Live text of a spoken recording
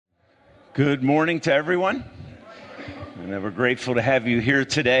Good morning to everyone. And we're grateful to have you here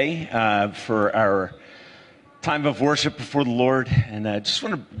today for our time of worship before the Lord. And I just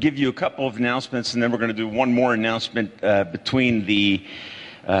want to give you a couple of announcements, and then we're going to do one more announcement between the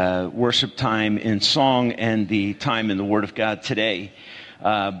worship time in song and the time in the Word of God today.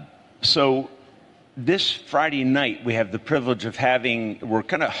 So this Friday night, we have the privilege of we're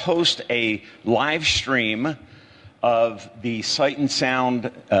going to host a live stream of the Sight and Sound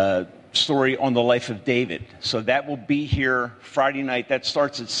story on the life of David. So that will be here Friday night. That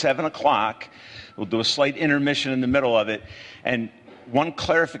starts at 7 o'clock. We'll do a slight intermission in the middle of it. And one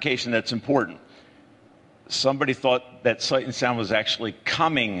clarification that's important. Somebody thought that Sight and Sound was actually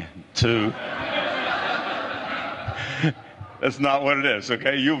coming to... That's not what it is,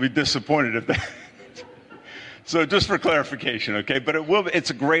 okay? You'll be disappointed if that... So just for clarification, okay? But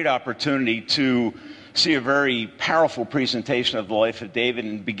it's a great opportunity to see a very powerful presentation of the life of David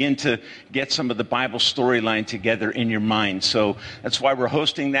and begin to get some of the Bible storyline together in your mind. So that's why we're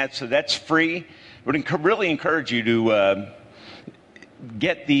hosting that. So that's free. Would really encourage you to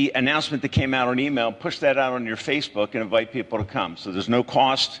get the announcement that came out on email, push that out on your Facebook, and invite people to come. So there's no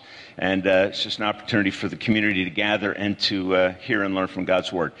cost, and it's just an opportunity for the community to gather and to hear and learn from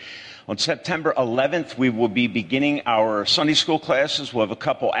God's Word. On September 11th, we will be beginning our Sunday school classes. We'll have a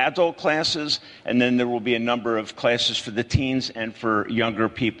couple adult classes, and then there will be a number of classes for the teens and for younger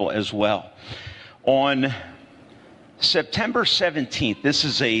people as well. On September 17th, this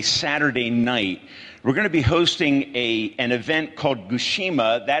is a Saturday night, we're going to be hosting an event called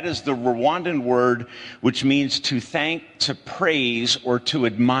Gushima. That is the Rwandan word which means to thank, to praise, or to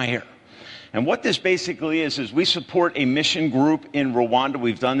admire. And what this basically is we support a mission group in Rwanda.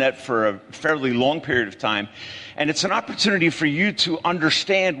 We've done that for a fairly long period of time. And it's an opportunity for you to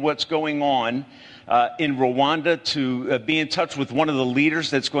understand what's going on in Rwanda, to be in touch with one of the leaders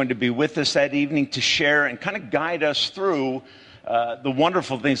that's going to be with us that evening to share and kind of guide us through the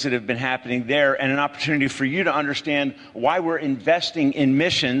wonderful things that have been happening there, and an opportunity for you to understand why we're investing in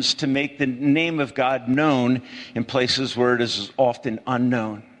missions to make the name of God known in places where it is often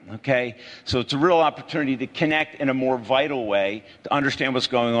unknown. Okay, so it's a real opportunity to connect in a more vital way, to understand what's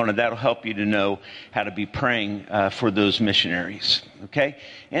going on, and that'll help you to know how to be praying for those missionaries. Okay,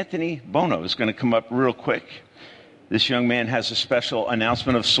 Anthony Bono is going to come up real quick. This young man has a special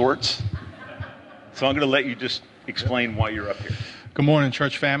announcement of sorts, so I'm going to let you just explain why you're up here. Good morning,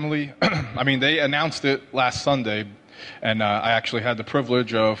 church family. They announced it last Sunday, and I actually had the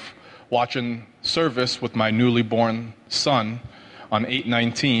privilege of watching service with my newly born son on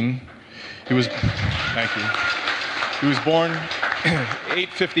 8/19. Thank you. He was born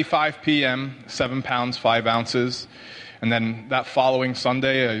 8:55 p.m., 7 pounds, 5 ounces. And then that following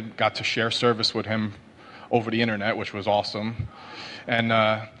Sunday, I got to share service with him over the internet, which was awesome. And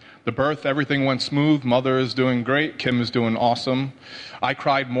the birth, everything went smooth. Mother is doing great. Kim is doing awesome. I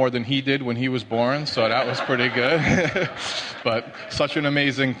cried more than he did when he was born, so that was pretty good. But such an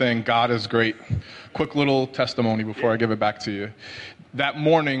amazing thing. God is great. Quick little testimony before I give it back to you. That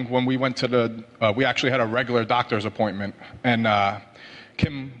morning when we went to we actually had a regular doctor's appointment, and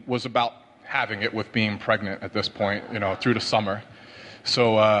Kim was about having it with being pregnant at this point, through the summer.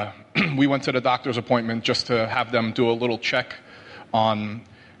 So we went to the doctor's appointment just to have them do a little check on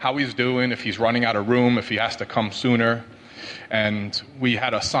how he's doing, if he's running out of room, if he has to come sooner. And we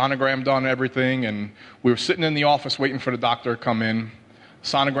had a sonogram done and everything, and we were sitting in the office waiting for the doctor to come in.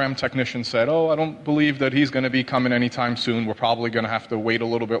 Sonogram technician said, I don't believe that he's going to be coming anytime soon. We're probably going to have to wait a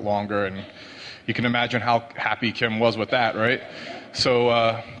little bit longer. And you can imagine how happy Kim was with that, right? So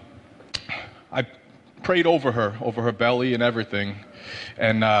I prayed over her belly and everything.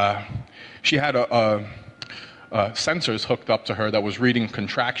 And she had sensors hooked up to her that was reading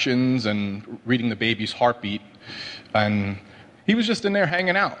contractions and reading the baby's heartbeat. And he was just in there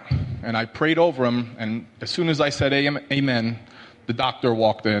hanging out. And I prayed over him, and as soon as I said amen, the doctor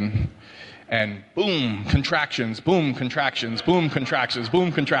walked in, and boom, contractions, boom, contractions, boom, contractions,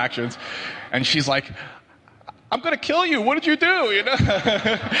 boom, contractions. And she's like, I'm going to kill you. What did you do?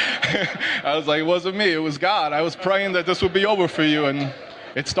 I was like, it wasn't me. It was God. I was praying that this would be over for you, and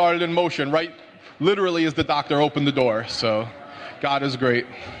it started in motion, right? Literally as the doctor opened the door. So God is great.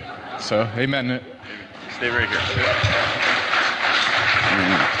 So amen. Stay right here.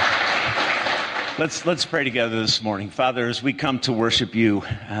 Let's pray together this morning. Father, as we come to worship you,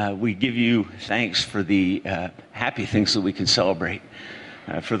 we give you thanks for the happy things that we can celebrate,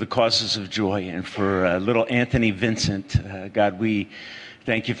 for the causes of joy, and for little Anthony Vincent. God, we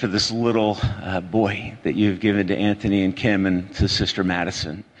thank you for this little boy that you've given to Anthony and Kim and to Sister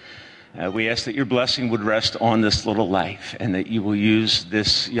Madison. We ask that your blessing would rest on this little life and that you will use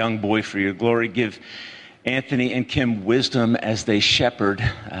this young boy for your glory. Give Anthony and Kim wisdom as they shepherd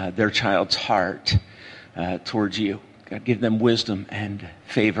their child's heart towards you. God, give them wisdom and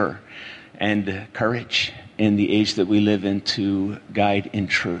favor and courage in the age that we live in to guide in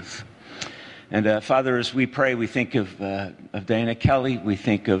truth. And Father, as we pray, we think of Diana Kelly, we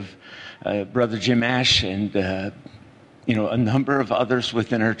think of Brother Jim Ash, and a number of others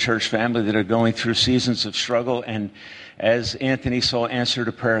within our church family that are going through seasons of struggle. And as Anthony saw answer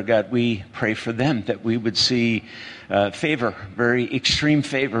to prayer, God, we pray for them that we would see favor, very extreme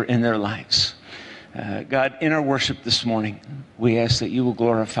favor in their lives. God, in our worship this morning, we ask that you will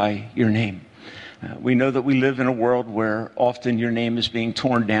glorify your name. We know that we live in a world where often your name is being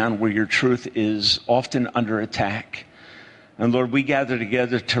torn down, where your truth is often under attack. And Lord, we gather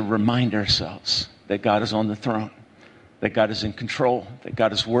together to remind ourselves that God is on the throne, that God is in control, that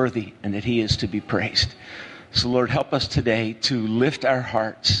God is worthy, and that he is to be praised. So Lord, help us today to lift our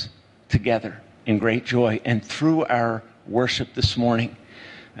hearts together in great joy, and through our worship this morning,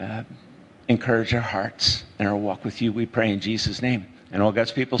 encourage our hearts and our walk with you, we pray in Jesus' name. And all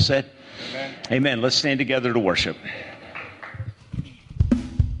God's people said, Amen. Amen. Let's stand together to worship.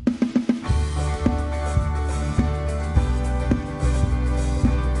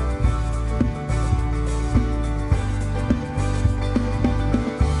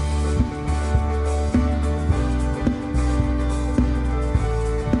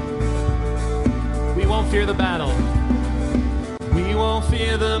 We won't fear the battle. We won't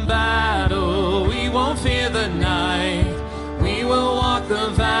fear the battle. We won't fear the night. We will walk the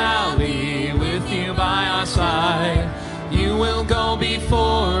valley with you by our side. You will go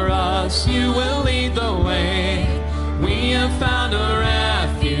before us. You will lead the way. We have found a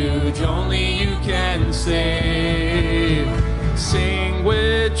refuge only you can save. Sing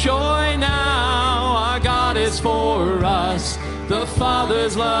with joy now. Our God is for us. The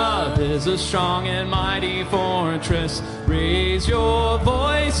Father's love is a strong and mighty fortress. Raise your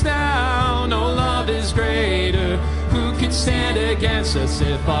voice now. No love is greater. Who can stand against us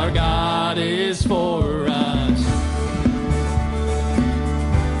if our God is for us?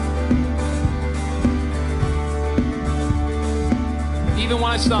 Even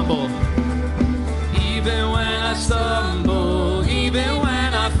when I stumble, even when I stumble, even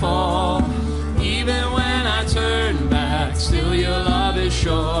when I fall, even when I turn back, still your love is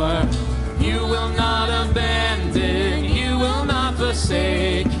sure. You will not abandon, you will not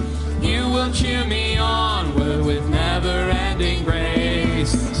forsake. You will cheer me onward with never-ending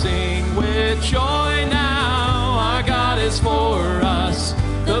grace. Sing with joy now, our God is for us.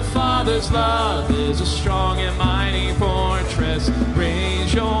 The Father's love is a strong and mighty fortress.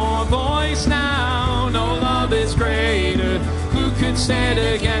 Raise your voice now, no love is greater. Who could stand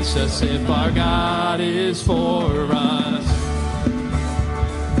against us if our God is for us?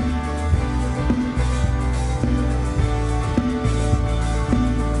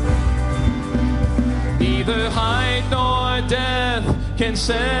 Neither height nor death can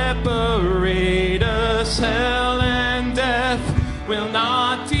separate us. Hell and death will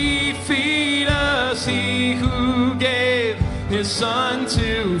not defeat us. He who gave his Son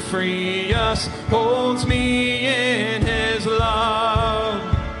to free us holds me in his love.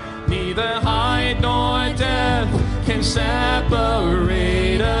 Neither height nor death can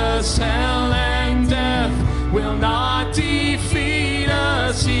separate us. Hell and death will not defeat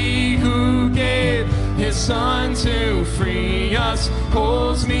us. He who gave his Son to free us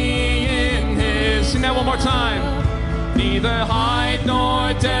holds me in his. Sing that one more time. Neither height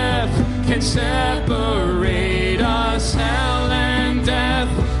nor death can separate us. Hell and death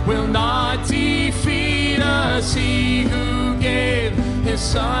will not defeat us. He who gave his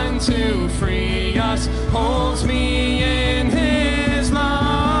Son to free us holds me in his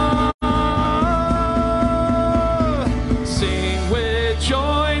love. Sing with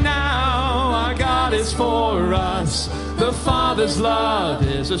joy now, our God is for us. The Father's love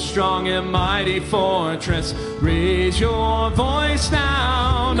is a strong and mighty fortress. Raise your voice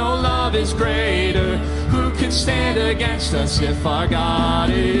now, no love is greater. Who can stand against us if our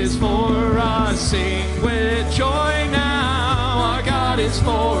God is for us? Sing with joy now, our God is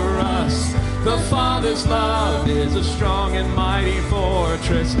for us. The Father's love is a strong and mighty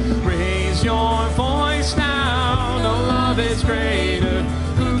fortress. Raise your voice now, no love is greater.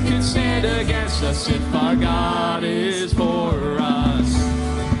 Who can stand against us if our God is for us?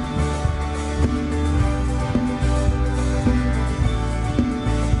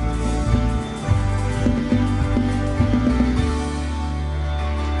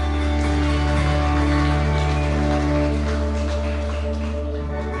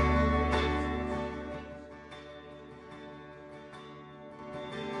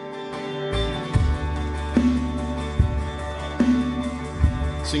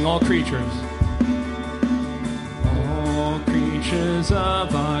 Sing all creatures. All creatures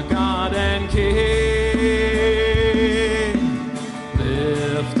of our God and King,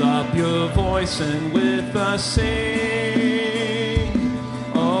 lift up your voice and with us sing.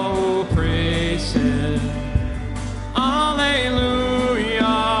 Oh, praise Him. Alleluia.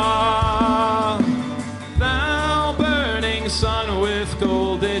 Thou burning sun with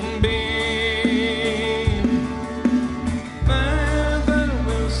golden beam,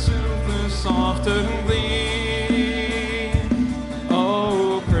 softer gleam.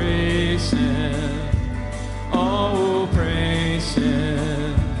 Oh, praise Him. Oh, praise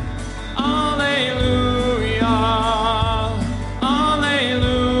Him. Alleluia.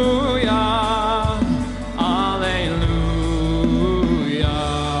 Alleluia. Alleluia.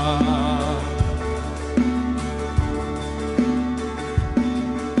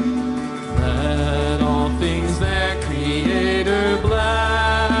 Let all things that Creator bless,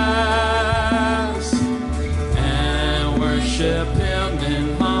 worship Him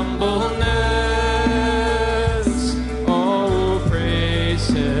in humbleness. Oh, praise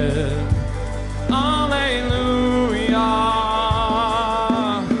Him. Alleluia.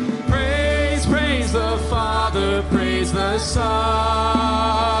 Praise, praise the Father, praise the Son,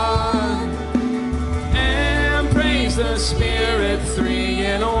 and praise the Spirit, three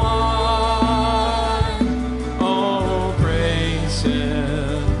in one. Oh, praise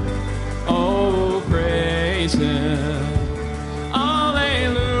Him. Oh, praise Him.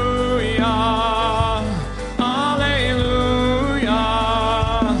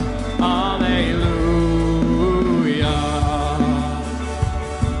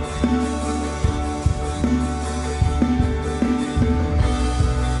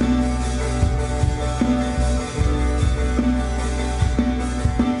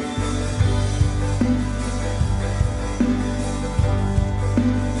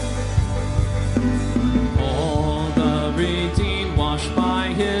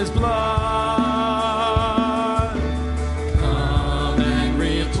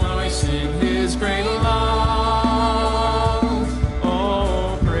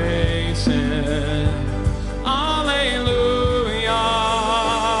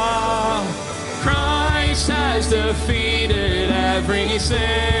 Defeated every sin.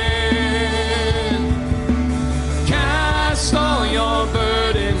 Cast all your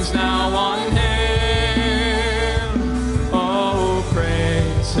burdens now on Him. Oh,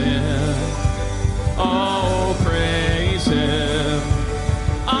 praise Him. Oh, praise Him.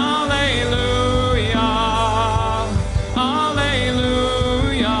 Alleluia.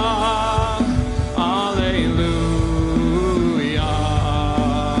 Alleluia. Alleluia.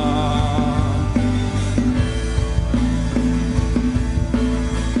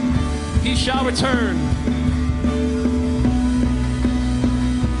 He shall return.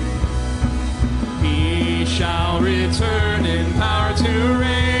 He shall return in power to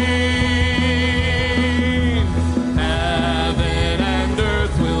reign. Heaven and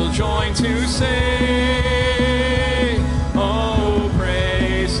earth will join to say, oh,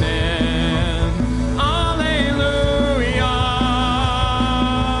 praise Him. Alleluia.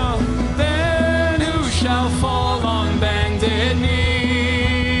 Then who shall fall on bended knee?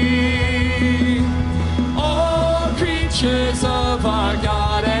 Of our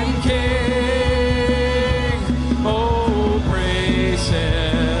God and King. Oh, praise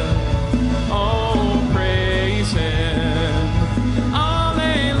Him. Oh, praise Him.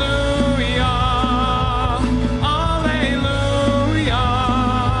 Alleluia. Alleluia.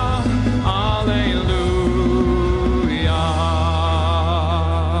 Alleluia.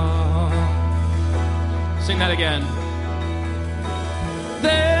 Sing that again.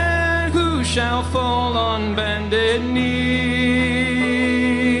 Then who shall fall on bended knee?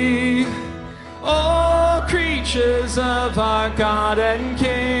 All creatures of our God and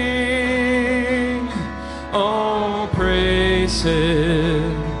King. Oh, praise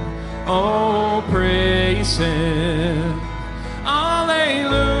Him. Oh, praise Him.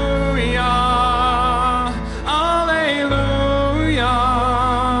 Alleluia. Alleluia.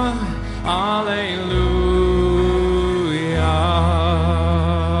 Alleluia.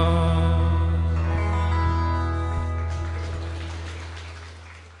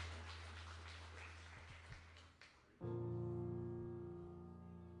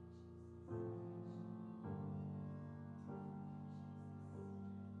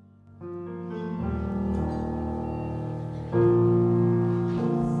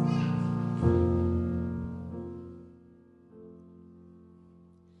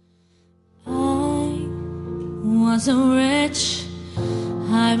 Was a wretch,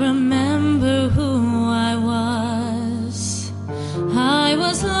 I remember who I was. I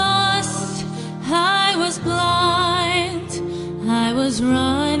was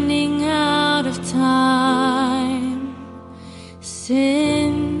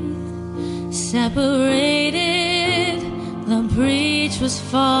sin separated, the breach was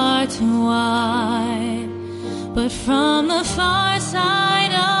far too wide. But from the far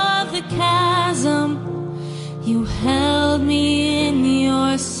side of the chasm, you held me in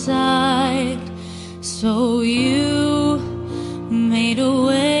your sight. So you made a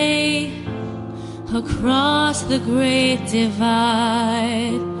way across the great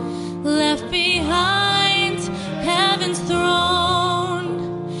divide, left behind heaven's throne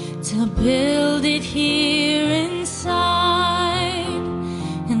to build it here inside.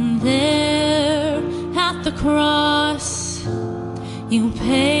 And there at the cross, you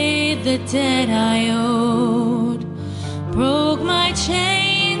paid the debt I owed, broke my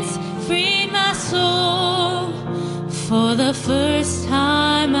chains, freed my soul. For the first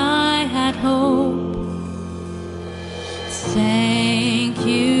time I had hope. Thank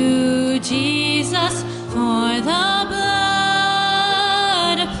you, Jesus, for the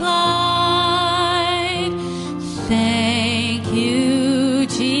blood applied. Thank you,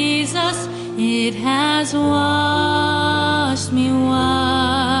 Jesus, it has washed me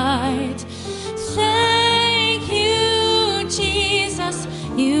white. Thank you, Jesus,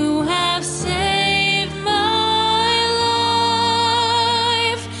 you have saved my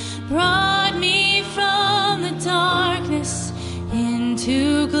life, brought me from the darkness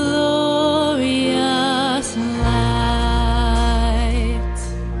into glorious light.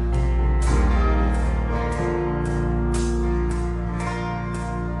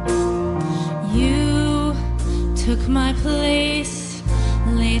 You took my place,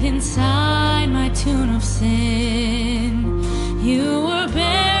 laid inside my tomb of sin. You were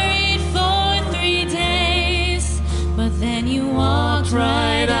buried for 3 days, but then you walked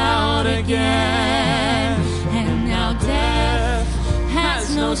right out again. And now death has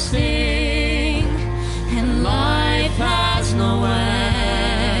no sting, and life has no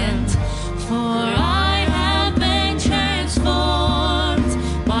end. For I have been transformed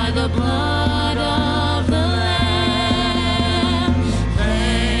by the blood of the Lamb.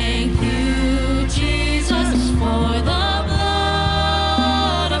 Thank you, Jesus, for the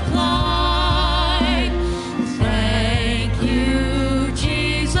blood applied. Thank you,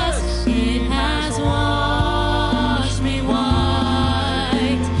 Jesus, it has washed me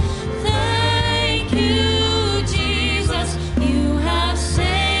white. Thank you, Jesus, you have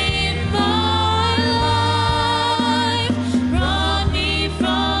saved my life, brought me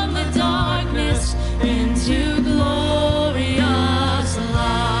from the darkness into glorious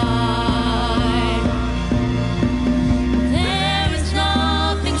light. There is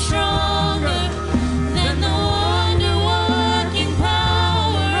nothing stronger than the wonder-working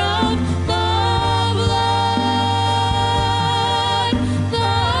power of the blood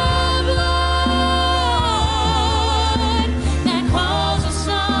that calls us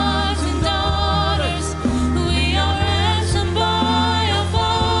sons and daughters. We are ransomed by our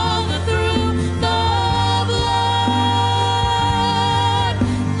Father through the blood.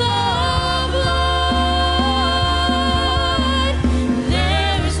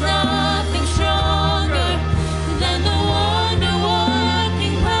 There is nothing stronger than the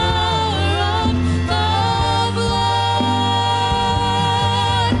wonder-working power of the blood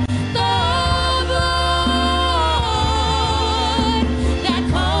that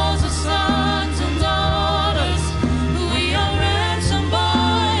calls us sons and daughters. We are ransomed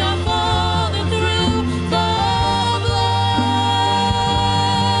by our Father through the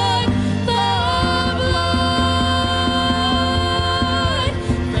blood.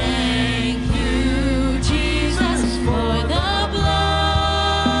 Thank you, Jesus, for the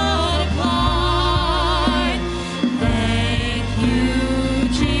blood applied. Thank you,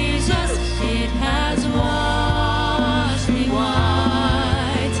 Jesus, it has washed me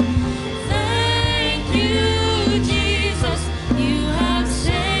white. Thank you, Jesus, you have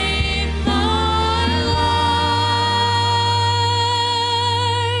saved my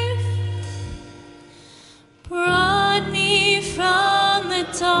life, brought me from the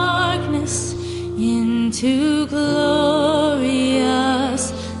darkness into glorious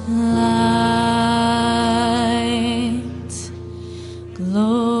light.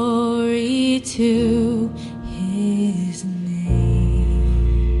 Glory to his name.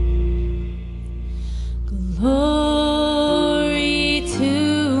 Glory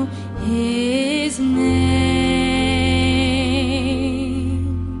to his name.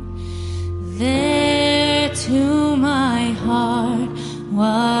 There to my heart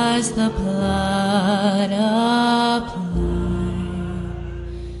was the blood applied.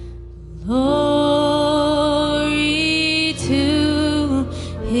 Glory to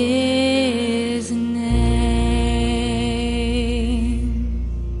his name.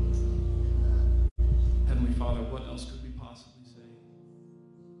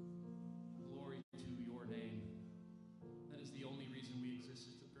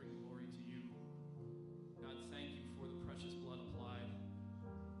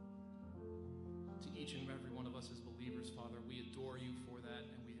 each and every one of us as believers, Father. We adore you for that,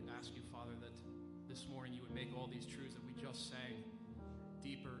 and we ask you, Father, that this morning you would make all these truths that we just sang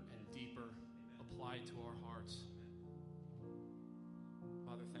deeper and deeper applied to our hearts.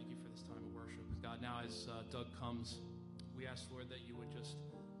 Father, thank you for this time of worship. God, now as Doug comes, we ask, Lord, that you would just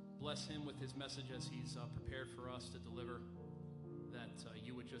bless him with his message as he's prepared for us to deliver, that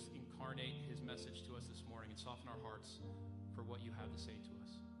you would just incarnate his message to us this morning and soften our hearts for what you have to say to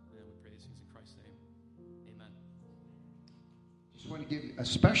us. And we pray these things in Christ's name. Amen. Just want to give a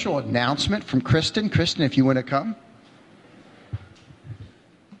special announcement from Kristen. Kristen, if you want to come.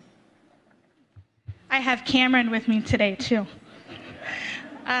 I have Cameron with me today, too.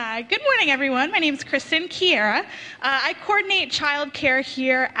 Good morning, everyone. My name is Kristen Kiera. I coordinate childcare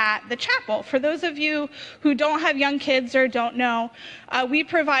here at the chapel. For those of you who don't have young kids or don't know, we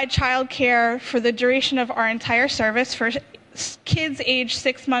provide childcare for the duration of our entire service for kids age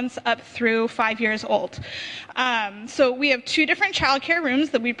 6 months up through 5 years old. So we have 2 different childcare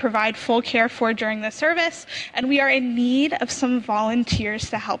rooms that we provide full care for during the service, and we are in need of some volunteers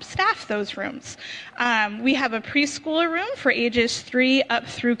to help staff those rooms. We have a preschooler room for ages 3 up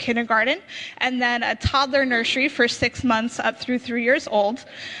through kindergarten, and then a toddler nursery for 6 months up through 3 years old.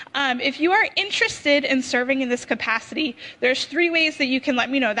 If you are interested in serving in this capacity, there's 3 ways that you can let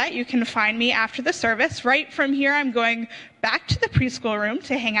me know that. You can find me after the service. Right from here, I'm going back to the preschool room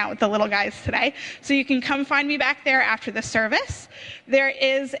to hang out with the little guys today. So you can come find me back there after the service. There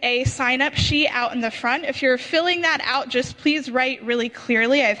is a sign-up sheet out in the front. If you're filling that out, just please write really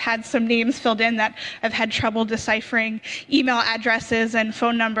clearly. I've had some names filled in that I've had trouble deciphering, email addresses and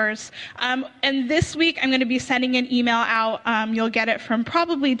phone numbers. And this week, I'm going to be sending an email out. You'll get it from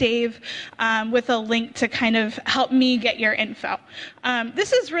probably Dave with a link to kind of help me get your info.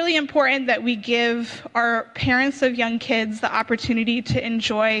 This is really important that we give our parents of young kids the opportunity to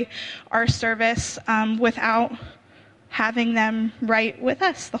enjoy our service without having them right with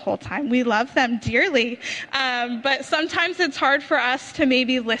us the whole time. We love them dearly, but sometimes it's hard for us to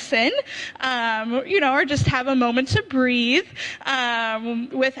maybe listen, or just have a moment to breathe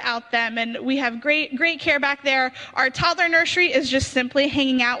without them. And we have great care back there. Our toddler nursery is just simply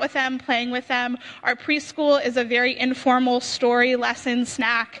hanging out with them, playing with them. Our preschool is a very informal story, lesson,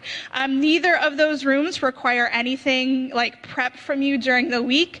 snack. Neither of those rooms require anything like prep from you during the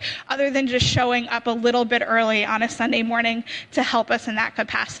week, other than just showing up a little bit early on a Sunday morning to help us in that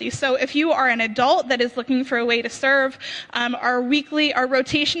capacity. So if you are an adult that is looking for a way to serve, our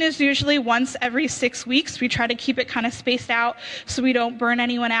rotation is usually once every 6 weeks. We try to keep it kind of spaced out so we don't burn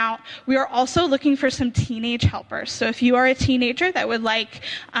anyone out. We are also looking for some teenage helpers. So if you are a teenager that would like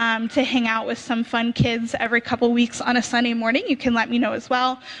to hang out with some fun kids every couple weeks on a Sunday morning, you can let me know as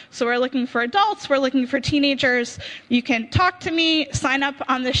well. So we're looking for adults, we're looking for teenagers. You can talk to me, sign up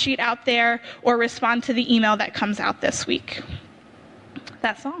on the sheet out there, or respond to the email that comes out this week.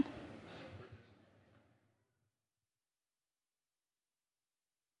 That's all.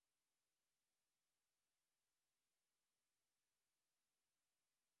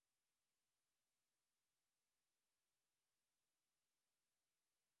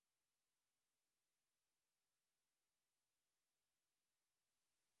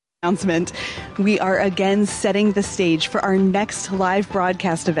 Announcement. We are again setting the stage for our next live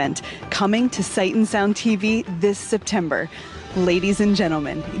broadcast event coming to Sight and Sound TV this September. Ladies and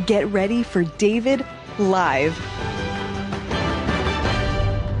gentlemen, get ready for David Live.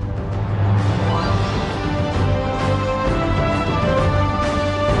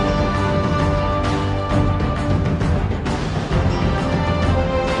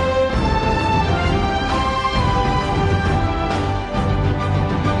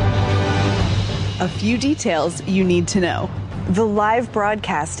 A few details you need to know. The live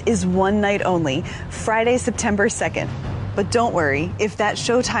broadcast is one night only, Friday, September 2nd. But don't worry, if that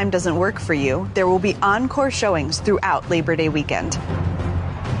showtime doesn't work for you, there will be encore showings throughout Labor Day weekend.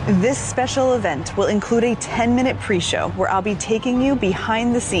 This special event will include a 10-minute pre-show where I'll be taking you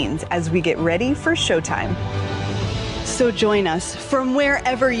behind the scenes as we get ready for showtime. So join us from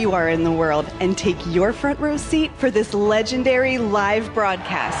wherever you are in the world and take your front row seat for this legendary live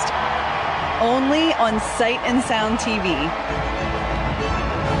broadcast. Only on Sight and Sound TV.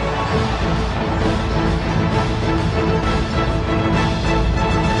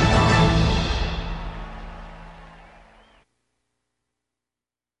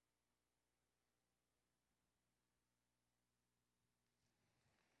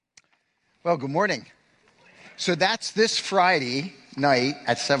 Well, good morning. So that's this Friday night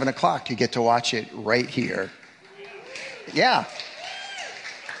at 7 o'clock. You get to watch it right here. Yeah.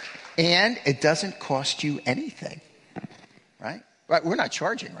 And it doesn't cost you anything, right? Right, we're not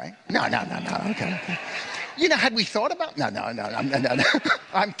charging, right? No. Okay. You know, had we thought about? No.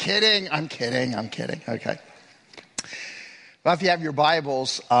 I'm kidding. Okay. Well, if you have your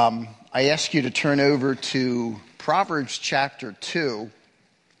Bibles, I ask you to turn over to Proverbs chapter 2.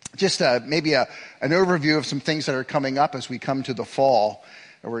 Just maybe an overview of some things that are coming up as we come to the fall.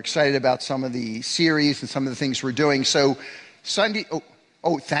 We're excited about some of the series and some of the things we're doing. So Sunday,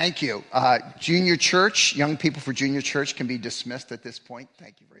 thank you. Junior church, young people for junior church can be dismissed at this point.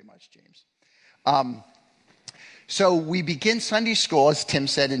 Thank you very much, James. So we begin Sunday school, as Tim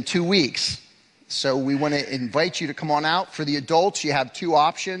said, in 2 weeks. So we want to invite you to come on out. For the adults, you have two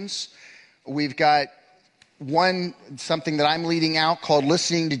options. We've got something that I'm leading out called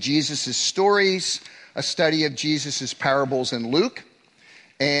Listening to Jesus' Stories, a study of Jesus' parables in Luke.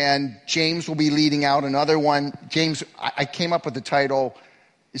 And James will be leading out another one. James, I came up with the title,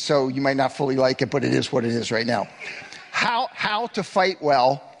 so you might not fully like it, but it is what it is right now. How to Fight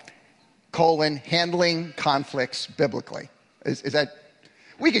Well, handling conflicts biblically. Is that...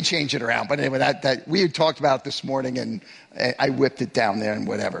 We can change it around, but anyway, that we had talked about it this morning, and I whipped it down there and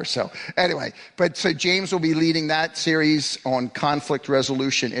whatever. So anyway, so James will be leading that series on conflict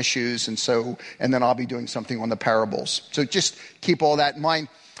resolution issues, and then I'll be doing something on the parables. So just keep all that in mind.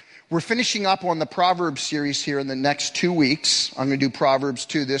 We're finishing up on the Proverbs series here in the next 2 weeks. I'm going to do Proverbs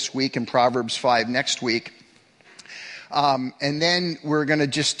 2 this week and Proverbs 5 next week. And then we're going to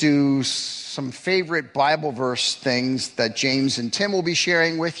just do some favorite Bible verse things that James and Tim will be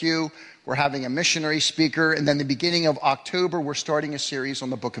sharing with you. We're having a missionary speaker. And then the beginning of October, we're starting a series on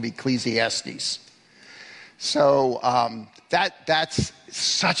the book of Ecclesiastes. So that's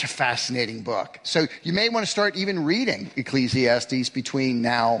such a fascinating book. So you may want to start even reading Ecclesiastes between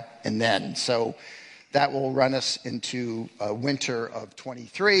now and then. So that will run us into winter of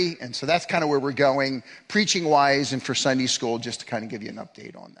 23. And so that's kind of where we're going, preaching-wise and for Sunday school, just to kind of give you an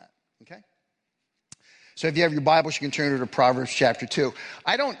update on that. Okay? So if you have your Bibles, you can turn to Proverbs chapter 2.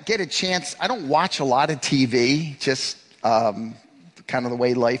 I don't watch a lot of TV, just kind of the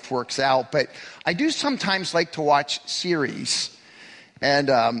way life works out. But I do sometimes like to watch series.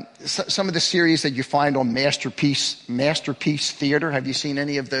 And some of the series that you find on Masterpiece Theater, have you seen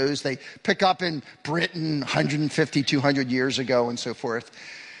any of those? They pick up in Britain 150, 200 years ago and so forth.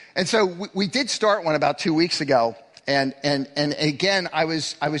 And so we did start one about 2 weeks ago. And again, I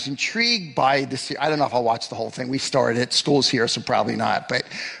was intrigued by this. I don't know if I'll watch the whole thing. We started it. School's here, so probably not. But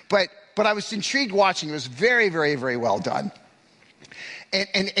I was intrigued watching. It was very, very, very well done.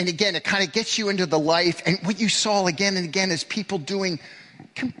 And again, it kind of gets you into the life. And what you saw again and again is people doing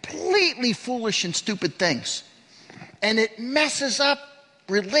completely foolish and stupid things. And it messes up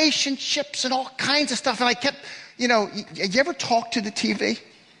relationships and all kinds of stuff. And I kept, you ever talk to the TV?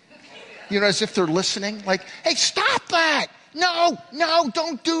 As if they're listening. Like, hey, stop that. No,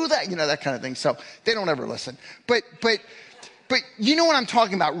 don't do that. That kind of thing. So they don't ever listen. But you know what I'm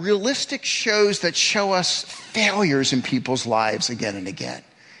talking about. Realistic shows that show us failures in people's lives again and again.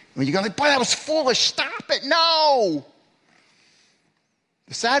 When you go like, boy, that was foolish. Stop it. No.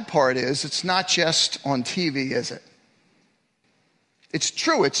 The sad part is it's not just on TV, is it? It's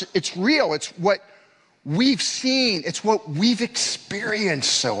true. It's real. It's what we've seen. It's what we've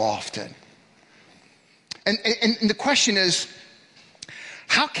experienced so often. And the question is,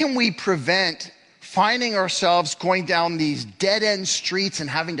 how can we prevent finding ourselves going down these dead-end streets and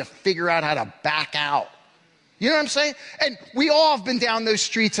having to figure out how to back out? You know what I'm saying? And we all have been down those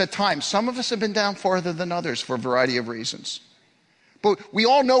streets at times. Some of us have been down farther than others for a variety of reasons. But we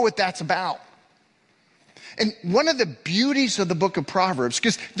all know what that's about. And one of the beauties of the book of Proverbs,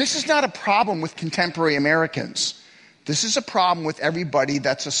 because this is not a problem with contemporary Americans. This is a problem with everybody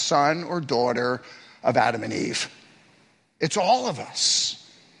that's a son or daughter of Adam and Eve. It's all of us.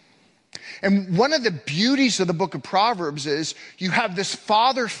 And one of the beauties of the book of Proverbs is you have this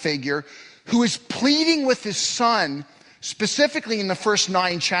father figure who is pleading with his son, specifically in the first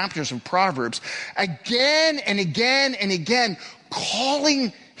 9 chapters of Proverbs, again and again and again,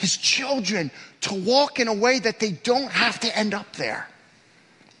 calling his children to walk in a way that they don't have to end up there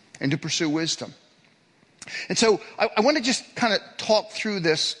and to pursue wisdom. And so I want to just kind of talk through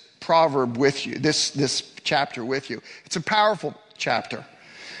this proverb with you, this chapter with you. It's a powerful chapter.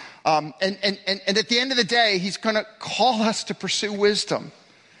 And at the end of the day, he's going to call us to pursue wisdom.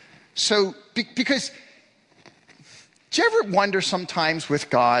 So, because, do you ever wonder sometimes with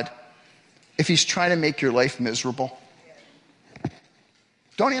God if he's trying to make your life miserable?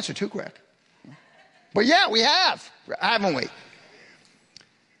 Don't answer too quick. But yeah, we have, haven't we?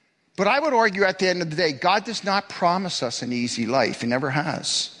 But I would argue at the end of the day, God does not promise us an easy life. He never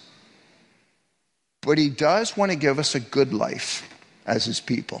has. But he does want to give us a good life. as his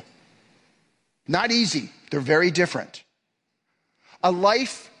people. Not easy. They're very different. A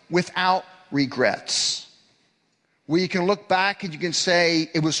life without regrets, where you can look back and you can say,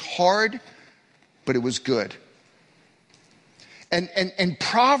 it was hard, but it was good. And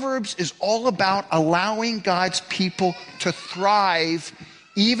Proverbs is all about allowing God's people to thrive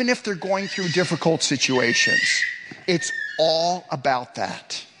even if they're going through difficult situations. It's all about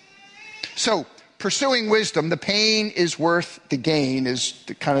that. So, pursuing wisdom, the pain is worth the gain is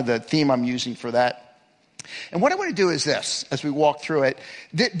kind of the theme I'm using for that. And what I want to do is this, as we walk through it.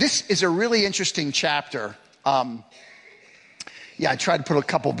 This is a really interesting chapter. I tried to put a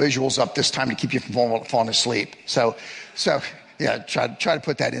couple visuals up this time to keep you from falling asleep. So try to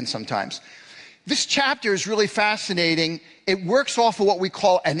put that in sometimes. This chapter is really fascinating. It works off of what we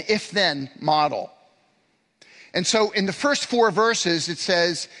call an if-then model. And so in the first 4 verses, it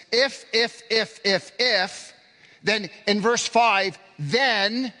says, if, then in verse 5,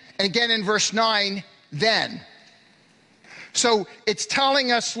 then, and again in verse 9, then. So it's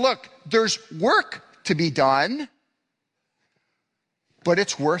telling us, look, there's work to be done, but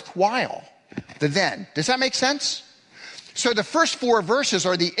it's worthwhile. The then. Does that make sense? So the first 4 verses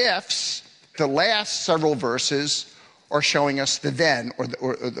are the ifs. The last several verses are showing us the then, or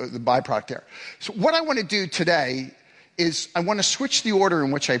the byproduct there. So what I want to do today is I want to switch the order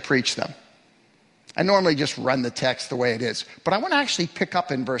in which I preach them. I normally just run the text the way it is, but I want to actually pick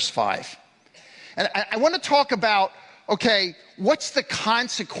up in verse 5. And I want to talk about, okay, what's the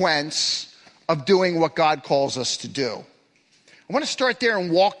consequence of doing what God calls us to do? I want to start there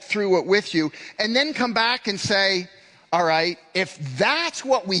and walk through it with you, and then come back and say, all right, if that's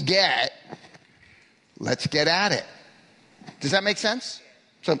what we get, let's get at it. Does that make sense?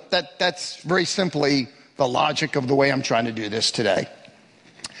 So that's very simply the logic of the way I'm trying to do this today.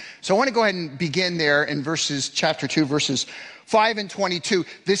 So I want to go ahead and begin there in chapter 2, verses 5 and 22.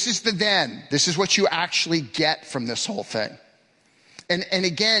 This is the then. This is what you actually get from this whole thing. And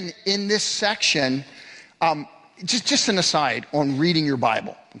again, in this section, just an aside on reading your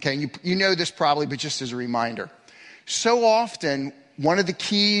Bible. Okay, you know this probably, but just as a reminder. So often, one of the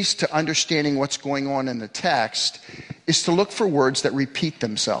keys to understanding what's going on in the text is to look for words that repeat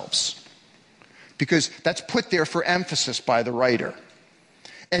themselves, because that's put there for emphasis by the writer.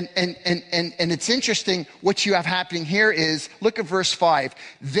 And it's interesting, what you have happening here is, look at verse 5.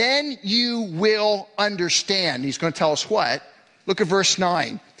 Then you will understand. He's going to tell us what? Look at verse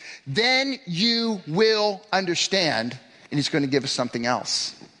 9. Then you will understand, and he's going to give us something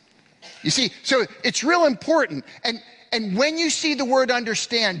else. You see, so it's real important. And when you see the word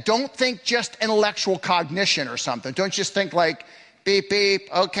understand, don't think just intellectual cognition or something. Don't just think like, beep, beep,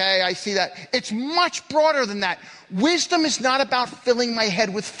 okay, I see that. It's much broader than that. Wisdom is not about filling my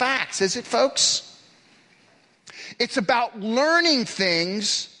head with facts, is it, folks? It's about learning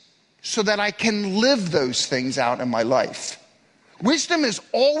things so that I can live those things out in my life. Wisdom is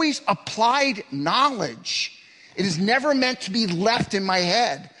always applied knowledge. It is never meant to be left in my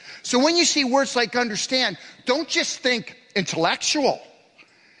head. So when you see words like understand, don't just think intellectual.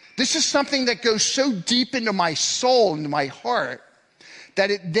 This is something that goes so deep into my soul, into my heart,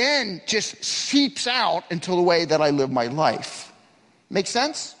 that it then just seeps out into the way that I live my life. Make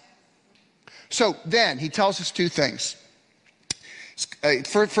sense? So then, he tells us 2 things.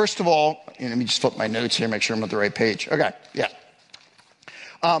 First of all, let me just flip my notes here, make sure I'm on the right page. Okay, yeah.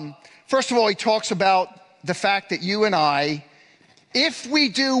 First of all, he talks about the fact that you and I, if we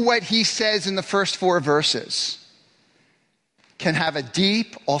do what he says in the first 4 verses, can have a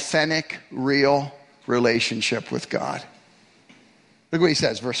deep, authentic, real relationship with God. Look what he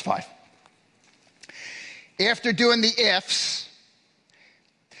says, verse 5. After doing the ifs,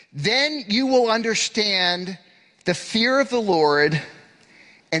 then you will understand the fear of the Lord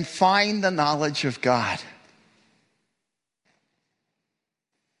and find the knowledge of God.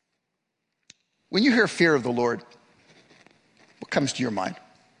 When you hear fear of the Lord, what comes to your mind?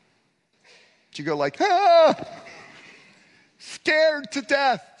 Do you go like, scared to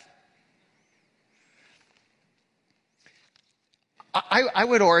death? I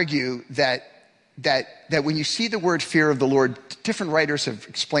would argue that when you see the word fear of the Lord, different writers have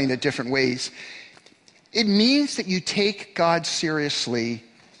explained it different ways. It means that you take God seriously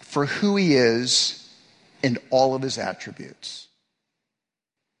for who he is in all of his attributes.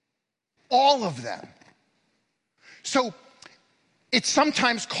 All of them. So it's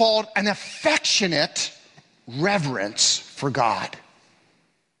sometimes called an affectionate reverence for God.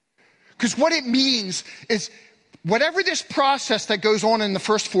 Because what it means is, whatever this process that goes on in the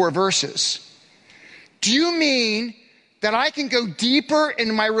first 4 verses, do you mean that I can go deeper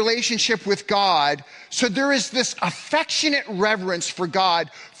in my relationship with God. So there is this affectionate reverence for God,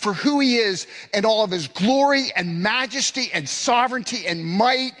 for who he is and all of his glory and majesty and sovereignty and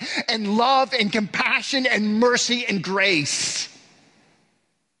might and love and compassion and mercy and grace.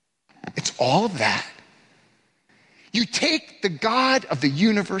 It's all of that. You take the God of the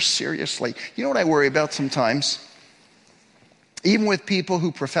universe seriously. You know what I worry about sometimes? Even with people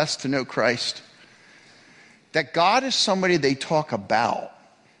who profess to know Christ, that God is somebody they talk about,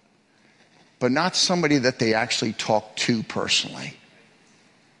 but not somebody that they actually talk to personally.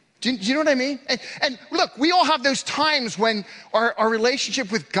 Do you know what I mean? And look, we all have those times when our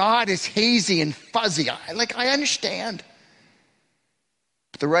relationship with God is hazy and fuzzy. I understand.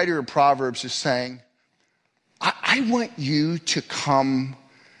 But the writer of Proverbs is saying, I want you to come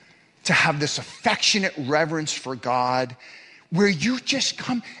to have this affectionate reverence for God, where you just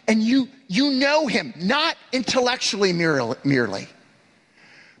come and you know him, not intellectually merely.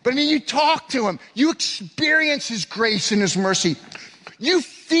 But I mean, you talk to him, you experience his grace and his mercy. You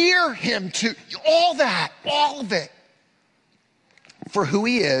fear him too, all that, all of it. For who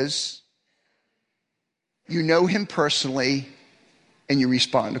he is, you know him personally, and you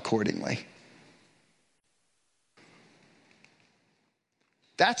respond accordingly.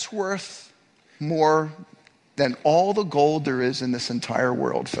 That's worth more than all the gold there is in this entire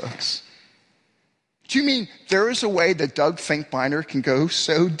world, folks. Do you mean there is a way that Doug Finkbeiner can go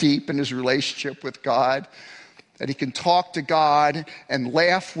so deep in his relationship with God that he can talk to God and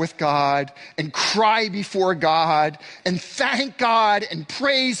laugh with God and cry before God and thank God and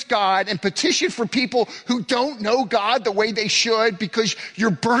praise God and petition for people who don't know God the way they should because you're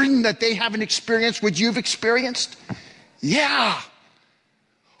burdened that they haven't experienced what you've experienced? Yeah.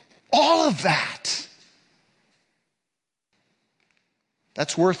 All of that.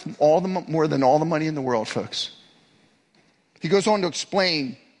 That's worth more than all the money in the world, folks. He goes on to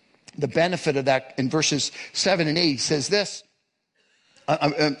explain the benefit of that in verses 7 and 8. He says this,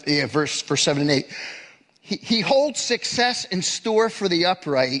 verse 7 and 8. He holds success in store for the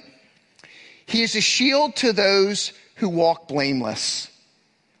upright. He is a shield to those who walk blameless.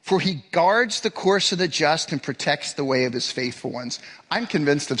 For he guards the course of the just and protects the way of his faithful ones. I'm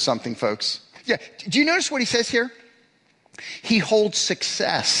convinced of something, folks. Yeah. Do you notice what he says here? He holds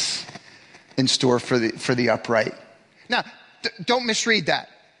success in store for the upright. Now, don't misread that.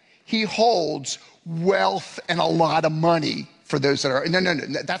 He holds wealth and a lot of money for those that are... No.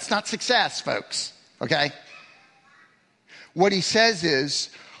 That's not success, folks. Okay? What he says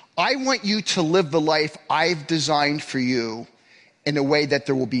is, I want you to live the life I've designed for you in a way that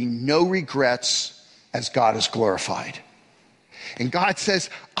there will be no regrets as God is glorified. And God says,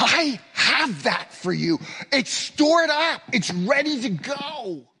 I have that for you. It's stored up. It's ready to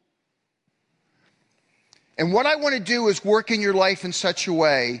go. And what I want to do is work in your life in such a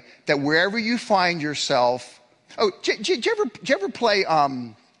way that wherever you find yourself... Oh, did you ever play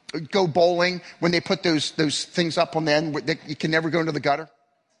go bowling when they put those things up on the end that you can never go into the gutter?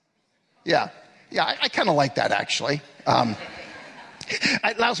 Yeah, I kind of like that, actually.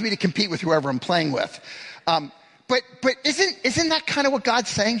 It allows me to compete with whoever I'm playing with. But isn't that kind of what God's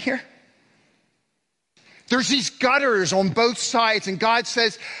saying here? There's these gutters on both sides, and God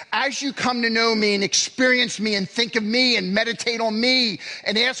says, as you come to know me and experience me and think of me and meditate on me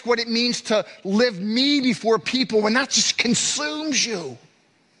and ask what it means to live me before people, when that just consumes you,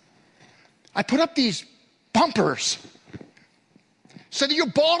 I put up these bumpers so that your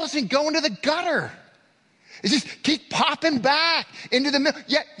ball doesn't go into the gutter. It just keep popping back into the middle.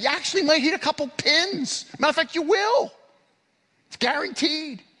 Yeah, you actually might hit a couple pins. Matter of fact, you will. It's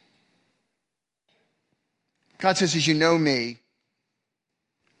guaranteed. God says, as you know me,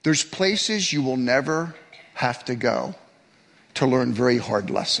 there's places you will never have to go to learn very hard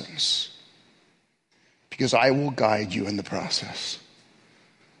lessons, because I will guide you in the process.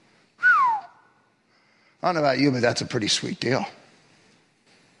 Whew. I don't know about you, but that's a pretty sweet deal.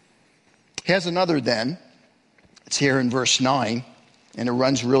 He has another then. It's here in verse 9, and it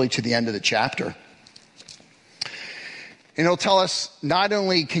runs really to the end of the chapter. And it'll tell us not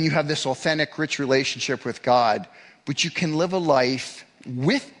only can you have this authentic, rich relationship with God, but you can live a life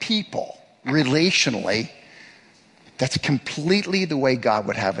with people, relationally, that's completely the way God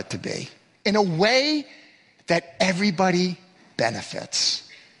would have it to be. In a way that everybody benefits.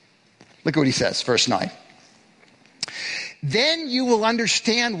 Look at what he says, verse 9. Then you will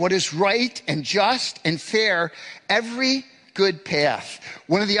understand what is right and just and fair. Every good path.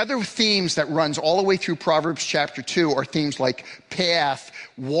 One of the other themes that runs all the way through Proverbs chapter 2 are themes like path,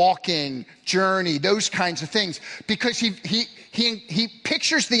 walking, journey, those kinds of things. Because he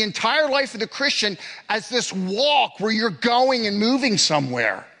pictures the entire life of the Christian as this walk where you're going and moving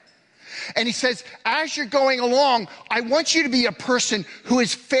somewhere. And he says, as you're going along, I want you to be a person who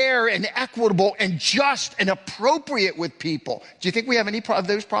is fair and equitable and just and appropriate with people. Do you think we have any of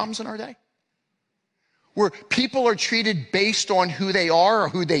those problems in our day? Where people are treated based on who they are or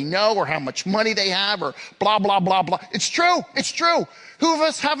who they know or how much money they have or blah, blah, blah, blah. It's true. It's true. Who of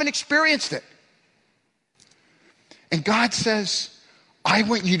us haven't experienced it? And God says, I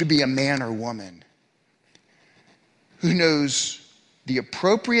want you to be a man or woman who knows the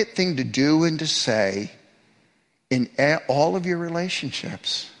appropriate thing to do and to say in all of your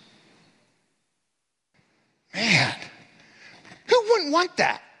relationships. Man, who wouldn't want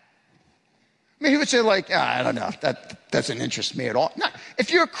that? I mean, who would say like, I don't know, that doesn't interest me at all. No,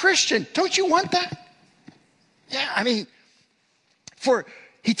 if you're a Christian, don't you want that? Yeah, I mean,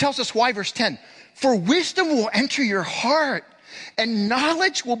 he tells us why, verse 10, for wisdom will enter your heart and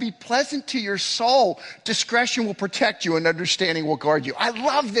knowledge will be pleasant to your soul. Discretion will protect you and understanding will guard you. I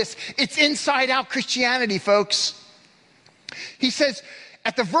love this. It's inside out Christianity, folks. He says,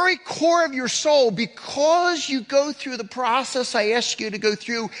 at the very core of your soul, because you go through the process I ask you to go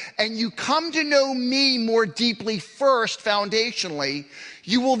through and you come to know me more deeply first, foundationally,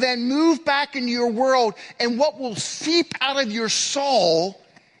 you will then move back into your world and what will seep out of your soul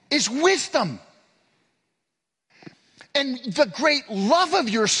is wisdom. And the great love of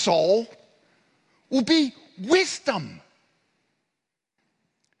your soul will be wisdom.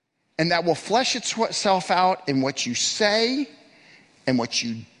 And that will flesh itself out in what you say and what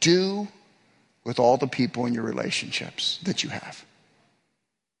you do with all the people in your relationships that you have.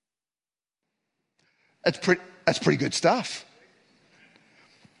 That's pretty good stuff.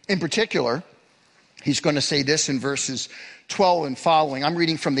 In particular, he's going to say this in verses 12 and following. I'm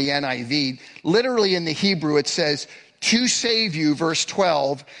reading from the NIV. Literally in the Hebrew, it says, to save you, verse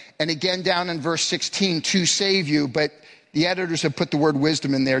 12, and again down in verse 16, to save you, but the editors have put the word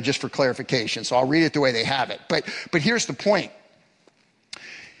wisdom in there just for clarification, so I'll read it the way they have it. But here's the point.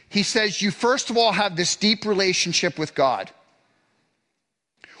 He says, you first of all have this deep relationship with God,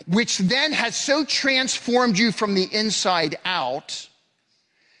 which then has so transformed you from the inside out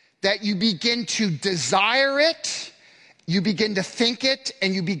that you begin to desire it, you begin to think it,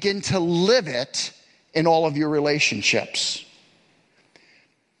 and you begin to live it in all of your relationships.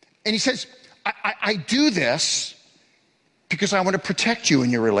 And he says, I do this because I want to protect you in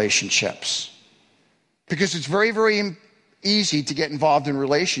your relationships. Because it's very, very easy to get involved in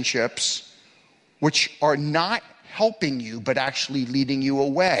relationships which are not helping you, but actually leading you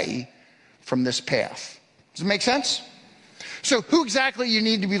away from this path. Does it make sense? So who exactly you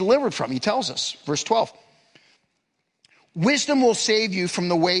need to be delivered from? He tells us, verse 12. Wisdom will save you from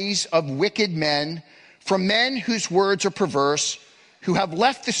the ways of wicked men, from men whose words are perverse, who have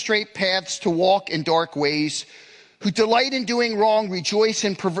left the straight paths to walk in dark ways, who delight in doing wrong, rejoice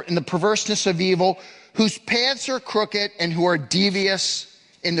in the perverseness of evil, whose paths are crooked, and who are devious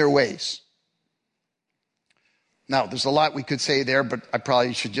in their ways. Now, there's a lot we could say there, but I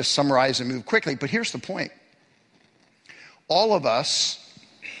probably should just summarize and move quickly. But here's the point. All of us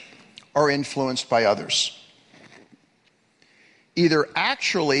are influenced by others, either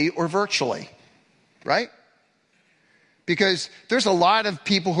actually or virtually. Right? Because there's a lot of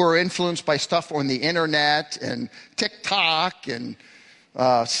people who are influenced by stuff on the internet and TikTok and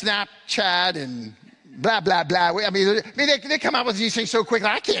Snapchat and blah, blah, blah. I mean, they come out with these things so quickly,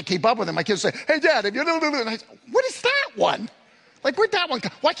 I can't keep up with them. My kids say, hey, Dad, have you and I say, what is that one? Like, where'd that one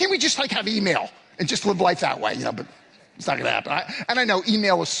come? Why can't we just, like, have email and just live life that way? You know, but it's not going to happen. And I know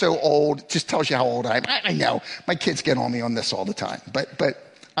email is so old. It just tells you how old I am. I know. My kids get on me on this all the time. But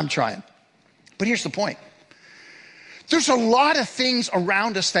I'm trying. But here's the point. There's a lot of things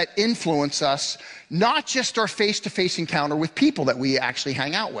around us that influence us, not just our face-to-face encounter with people that we actually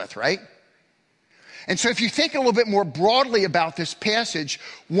hang out with, right? And so if you think a little bit more broadly about this passage,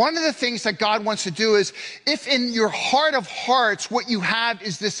 one of the things that God wants to do is, if in your heart of hearts what you have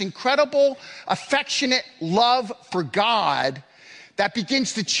is this incredible, affectionate love for God that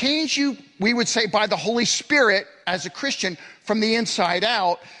begins to change you, we would say by the Holy Spirit as a Christian from the inside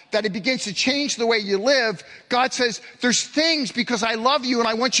out, that it begins to change the way you live. God says, there's things because I love you and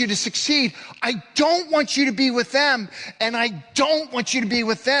I want you to succeed. I don't want you to be with them, and I don't want you to be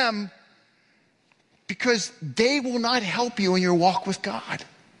with them because they will not help you in your walk with God.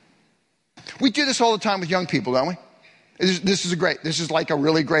 We do this all the time with young people, don't we? This is like a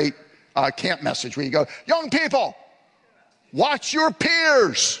really great camp message where you go, young people, Watch your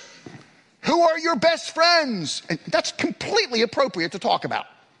peers. Who are your best friends? And that's completely appropriate to talk about,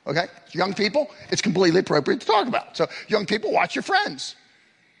 okay? Young people, it's completely appropriate to talk about. So young people, watch your friends.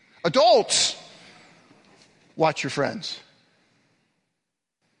 Adults, watch your friends.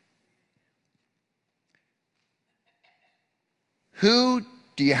 Who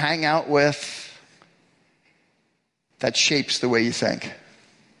do you hang out with that shapes the way you think?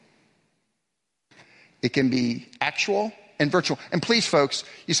 It can be actual and virtual. And please, folks,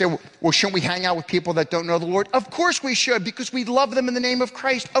 you say, well, shouldn't we hang out with people that don't know the Lord? Of course we should, because we love them in the name of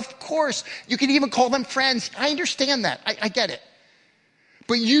Christ. Of course. You can even call them friends. I understand that. I get it.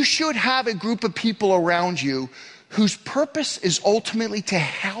 But you should have a group of people around you whose purpose is ultimately to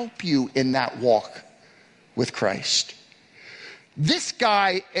help you in that walk with Christ. This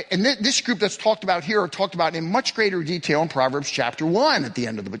guy, and this group that's talked about here are talked about in much greater detail in Proverbs chapter 1 at the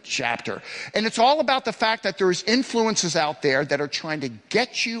end of the chapter. And it's all about the fact that there's influences out there that are trying to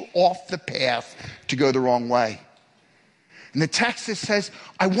get you off the path to go the wrong way. And the text says,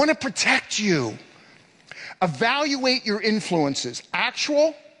 I want to protect you. Evaluate your influences,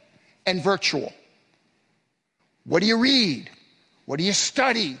 actual and virtual. What do you read? What do you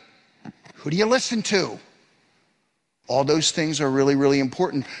study? Who do you listen to? All those things are really, really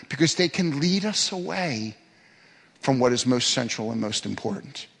important because they can lead us away from what is most central and most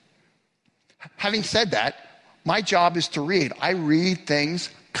important. Having said that, my job is to read. I read things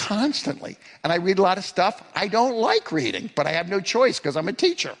constantly. And I read a lot of stuff I don't like reading, but I have no choice because I'm a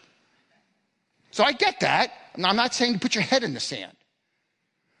teacher. So I get that. I'm not saying to put your head in the sand.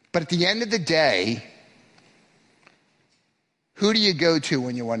 But at the end of the day, who do you go to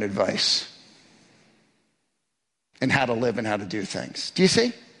when you want advice? And how to live and how to do things. Do you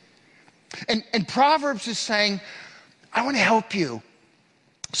see? And Proverbs is saying, I want to help you.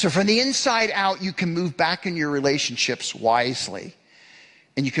 So from the inside out, you can move back in your relationships wisely.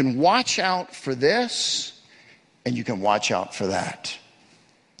 And you can watch out for this, and you can watch out for that.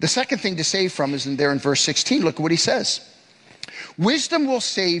 The second thing to save from is in there in verse 16. Look at what he says. Wisdom will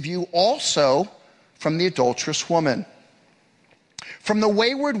save you also from the adulterous woman, from the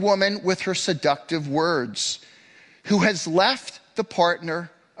wayward woman with her seductive words, who has left the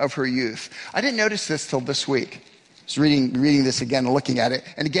partner of her youth. I didn't notice this till this week. I was reading this again and looking at it.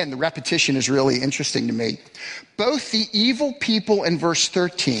 And again, the repetition is really interesting to me. Both the evil people in verse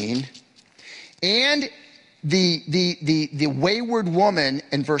 13 and the wayward woman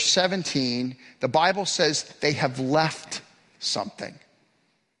in verse 17, the Bible says they have left something.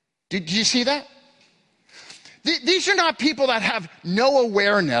 Did you see that? These are not people that have no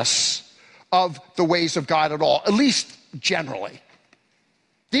awareness of the ways of God at all, at least generally.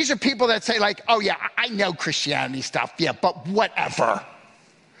 These are people that say like, oh yeah, I know Christianity stuff, yeah, but whatever.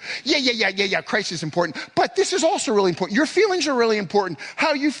 Yeah, Christ is important. But this is also really important. Your feelings are really important.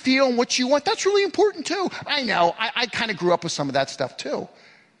 How you feel and what you want, that's really important too. I know, I kind of grew up with some of that stuff too.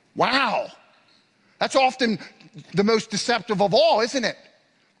 Wow. That's often the most deceptive of all, isn't it?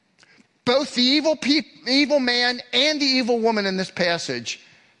 Both the evil man and the evil woman in this passage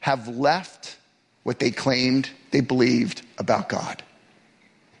have left what they claimed they believed about God.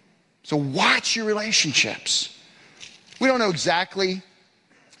 So watch your relationships. We don't know exactly.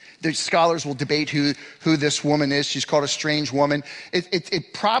 The scholars will debate who this woman is. She's called a strange woman.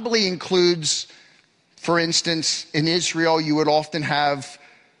 It probably includes, for instance, in Israel, you would often have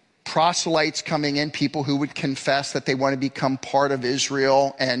proselytes coming in, people who would confess that they want to become part of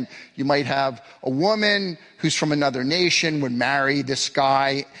Israel. And you might have a woman who's from another nation would marry this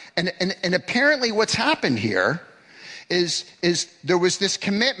guy. And apparently what's happened here is there was this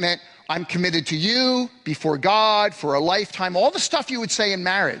commitment. I'm committed to you before God for a lifetime, all the stuff you would say in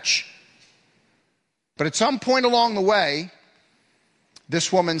marriage. But at some point along the way,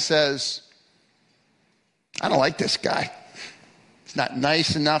 this woman says, I don't like this guy. He's not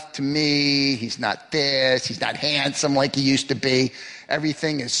nice enough to me. He's not this. He's not handsome like he used to be.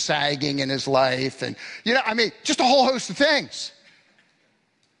 Everything is sagging in his life. And, just a whole host of things.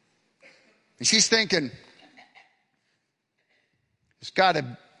 And she's thinking, there's got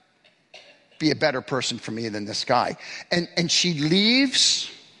to be a better person for me than this guy. And she leaves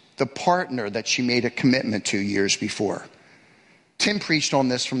the partner that she made a commitment to years before. Tim preached on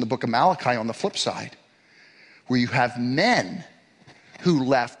this from the book of Malachi on the flip side, where you have men who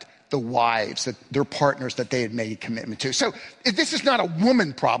left the wives, their partners that they had made a commitment to. So this is not a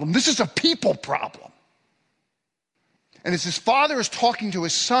woman problem. This is a people problem. And as his father is talking to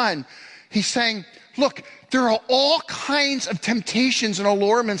his son, he's saying, look, there are all kinds of temptations and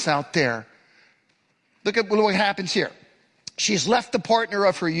allurements out there. Look at what happens here. She's left the partner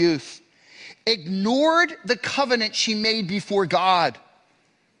of her youth. ignored the covenant she made before God.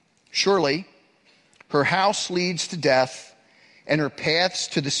 Surely, her house leads to death, and her paths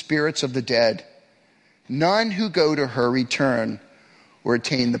to the spirits of the dead. None who go to her return or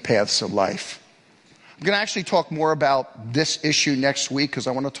attain the paths of life. I'm going to actually talk more about this issue next week because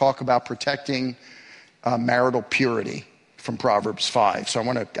I want to talk about protecting marital purity from Proverbs 5. So I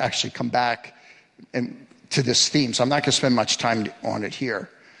want to actually come back to this theme. So I'm not going to spend much time on it here.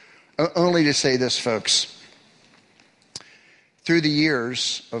 Only to say this, folks. Through the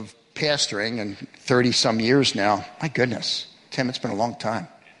years of pastoring, and 30-some years now, my goodness, Tim, it's been a long time.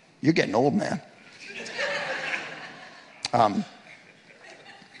 You're getting old, man.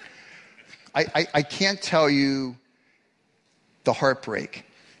 I can't tell you the heartbreak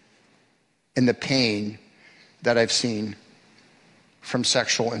and the pain that I've seen from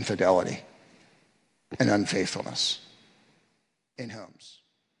sexual infidelity and unfaithfulness in homes.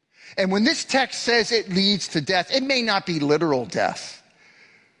 And when this text says it leads to death, it may not be literal death,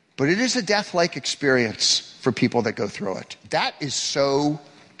 but it is a death-like experience for people that go through it. That is so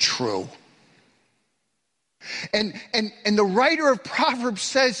true. And the writer of Proverbs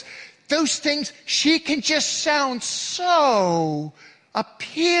says those things, she can just sound so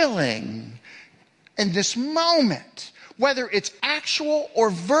appealing in this moment, whether it's actual or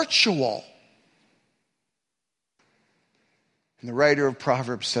virtual. And the writer of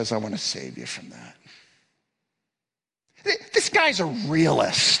Proverbs says, I want to save you from that. This guy's a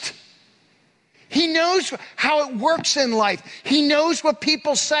realist. He knows how it works in life. He knows what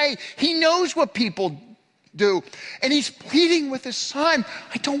people say. He knows what people do. And he's pleading with his son,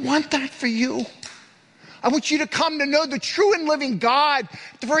 I don't want that for you. I want you to come to know the true and living God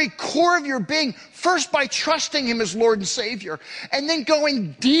at the very core of your being, first by trusting him as Lord and Savior, and then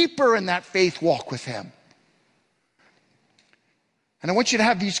going deeper in that faith walk with him. And I want you to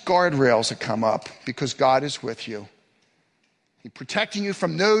have these guardrails that come up because God is with you. He's protecting you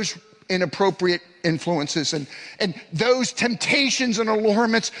from those inappropriate influences and those temptations and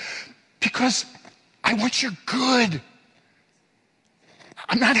allurements because I want your good.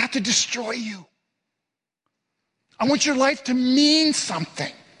 I'm not out to destroy you. I want your life to mean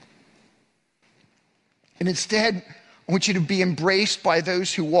something. And instead, I want you to be embraced by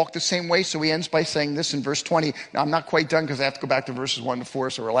those who walk the same way. So he ends by saying this in verse 20. Now, I'm not quite done because I have to go back to verses 1 to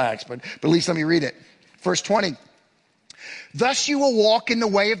 4, so relax. But at least let me read it. Verse 20. Thus you will walk in the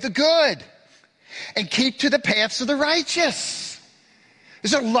way of the good and keep to the paths of the righteous.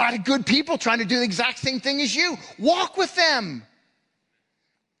 There's a lot of good people trying to do the exact same thing as you. Walk with them.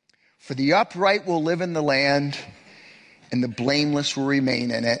 For the upright will live in the land, and the blameless will remain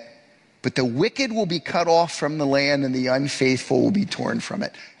in it. But the wicked will be cut off from the land, and the unfaithful will be torn from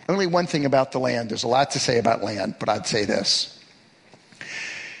it. Only one thing about the land. There's a lot to say about land, but I'd say this.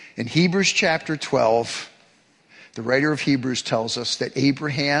 In Hebrews chapter 12, the writer of Hebrews tells us that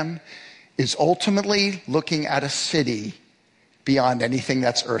Abraham is ultimately looking at a city beyond anything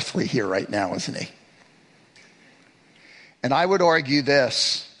that's earthly here right now, isn't he? And I would argue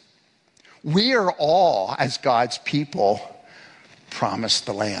this. We are all, as God's people, promised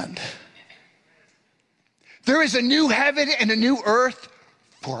the land. There is a new heaven and a new earth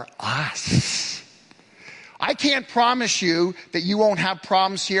for us. I can't promise you that you won't have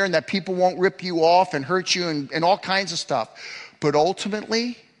problems here and that people won't rip you off and hurt you and all kinds of stuff. But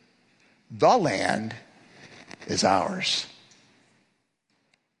ultimately, the land is ours.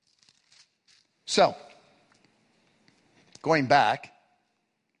 So, going back,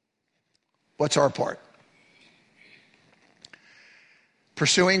 what's our part?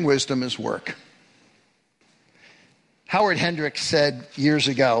 Pursuing wisdom is work. Howard Hendricks said years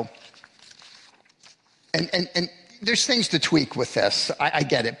ago, and there's things to tweak with this. I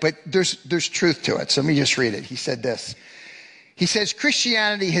get it, but there's truth to it. So let me just read it. He said this. He says,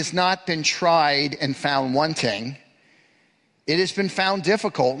 Christianity has not been tried and found wanting. It has been found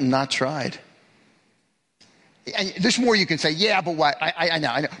difficult and not tried. And there's more you can say. Yeah, but what? I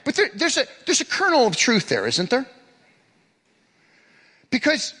know. But there's a kernel of truth there, isn't there?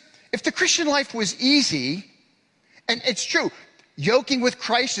 Because if the Christian life was easy, and it's true, yoking with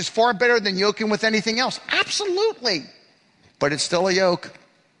Christ is far better than yoking with anything else. Absolutely. But it's still a yoke.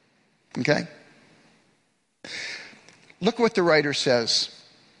 Okay? Look what the writer says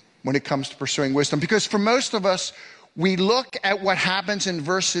when it comes to pursuing wisdom. Because for most of us, we look at what happens in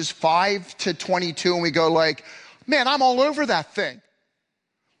verses 5 to 22 and we go like, man, I'm all over that thing.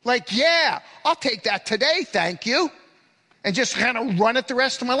 Like, yeah, I'll take that today, thank you. And just kind of run it the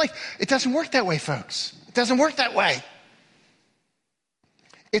rest of my life. It doesn't work that way, folks. It doesn't work that way.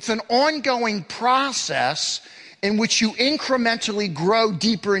 It's an ongoing process in which you incrementally grow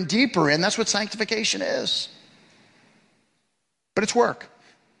deeper and deeper in. That's what sanctification is. But it's work.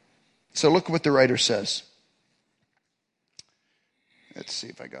 So look what the writer says. Let's see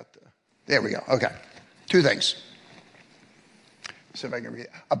if I got there we go. Okay. Two things. See if I can read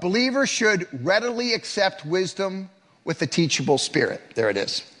it. A believer should readily accept wisdom with a teachable spirit. There it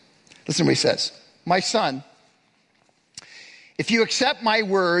is. Listen to what he says. My son, if you accept my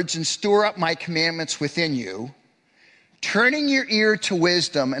words and store up my commandments within you, turning your ear to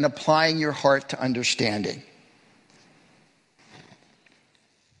wisdom and applying your heart to understanding.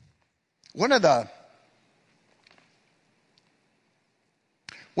 One of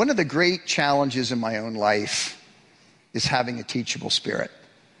the great challenges in my own life is having a teachable spirit.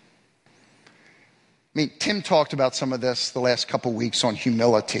 I mean, Tim talked about some of this the last couple weeks on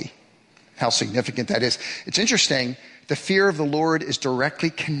humility, how significant that is. It's interesting, the fear of the Lord is directly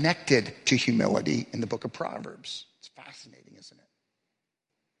connected to humility in the book of Proverbs. It's fascinating, isn't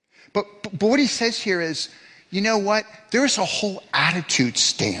it? But what he says here is, you know what? There's a whole attitude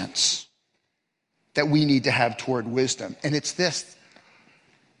stance that we need to have toward wisdom. And it's this: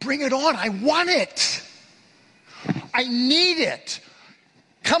 bring it on. I want it. I need it.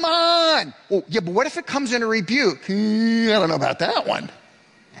 Come on. Well, yeah, but what if it comes in a rebuke? I don't know about that one.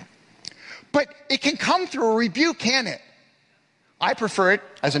 But it can come through a rebuke, can it? I prefer it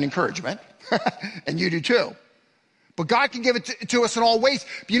as an encouragement, and you do too. But God can give it to us in all ways.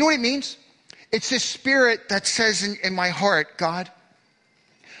 But you know what it means? It's this spirit that says in my heart, God,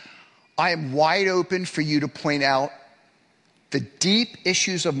 I am wide open for you to point out the deep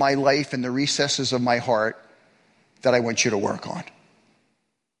issues of my life and the recesses of my heart that I want you to work on.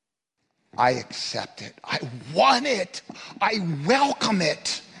 I accept it. I want it. I welcome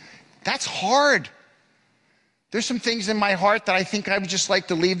it. That's hard. There's some things in my heart that I think I would just like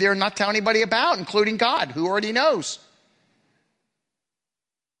to leave there and not tell anybody about, including God, who already knows.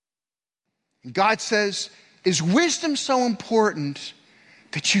 And God says, is wisdom so important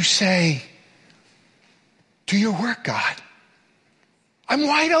that you say, do your work, God? I'm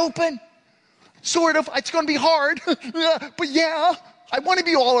wide open. Sort of. It's going to be hard. But yeah, I want to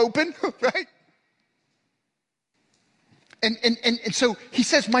be all open, right? And so he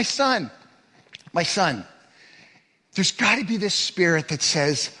says, my son, there's got to be this spirit that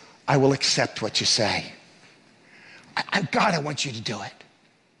says, I will accept what you say. God, I want you to do it.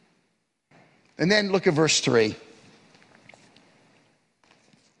 And then look at verse 3.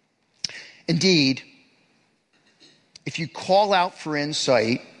 Indeed, if you call out for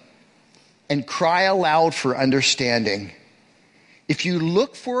insight and cry aloud for understanding, if you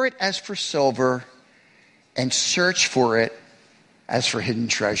look for it as for silver and search for it as for hidden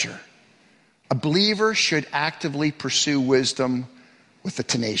treasure, a believer should actively pursue wisdom with a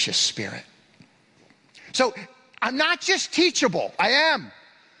tenacious spirit. So I'm not just teachable. I am.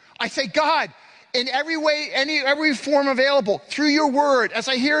 I say, God, in every way, every form available, through your word, as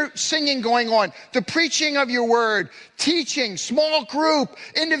I hear singing going on, the preaching of your word, teaching, small group,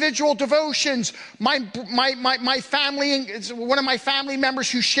 individual devotions, my family, one of my family members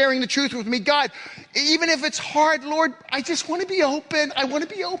who's sharing the truth with me. God, even if it's hard, Lord, I just want to be open. I want to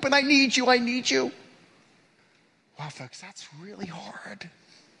be open. I need you. I need you. Wow, folks, that's really hard.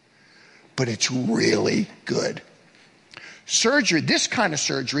 But it's really good. Surgery, this kind of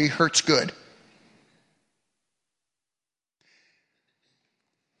surgery hurts good.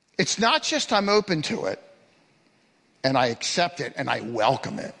 It's not just I'm open to it and I accept it and I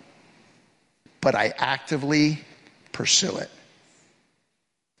welcome it, but I actively pursue it.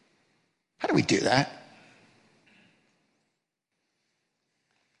 How do we do that?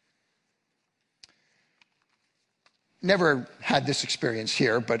 Never had this experience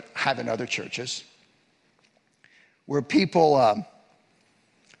here, but have in other churches, where people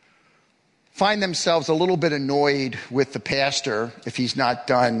find themselves a little bit annoyed with the pastor if he's not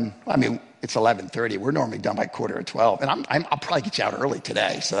done. I mean, it's 11:30. We're normally done by 11:45, and I'll probably get you out early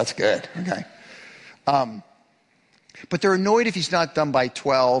today, so that's good. Okay. But they're annoyed if he's not done by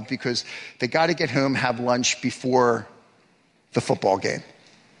 12 because they got to get home, have lunch before the football game.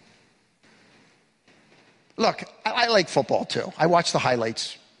 Look, I like football too. I watch the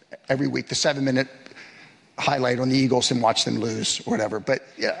highlights every week, the 7-minute highlight on the Eagles and watch them lose or whatever. But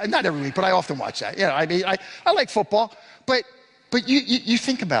yeah, not every week, but I often watch that. Yeah, I mean, I like football, but you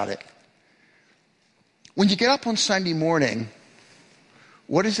think about it. When you get up on Sunday morning,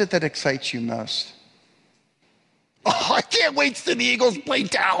 what is it that excites you most? Oh, I can't wait to see the Eagles play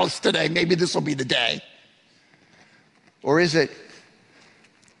Dallas today. Maybe this will be the day. Or is it,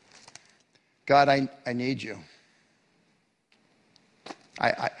 God, I need you.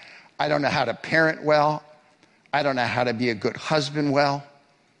 I don't know how to parent well. I don't know how to be a good husband well.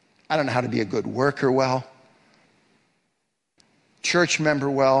 I don't know how to be a good worker well. Church member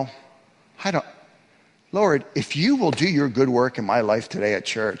well. Lord, if you will do your good work in my life today at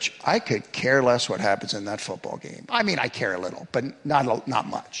church, I could care less what happens in that football game. I mean, I care a little, but not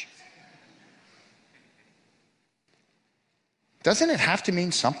much. Doesn't it have to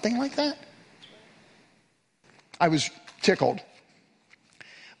mean something like that? I was tickled.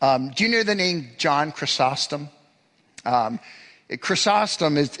 Do you know the name John Chrysostom?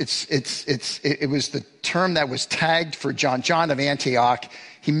 Chrysostom it was the term that was tagged for John of Antioch.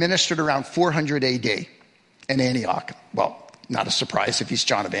 He ministered around 400 AD in Antioch. Well, not a surprise if he's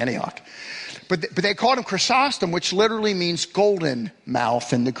John of Antioch. But they called him Chrysostom, which literally means golden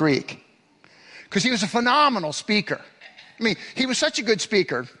mouth in the Greek. Because he was a phenomenal speaker. I mean, he was such a good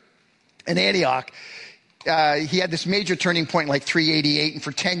speaker in Antioch. He had this major turning point in like 388, and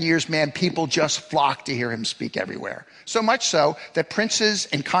for 10 years, man, people just flocked to hear him speak everywhere. So much so that princes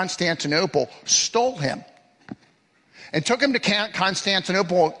in Constantinople stole him and took him to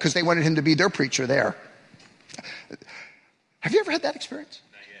Constantinople because they wanted him to be their preacher there. Have you ever had that experience?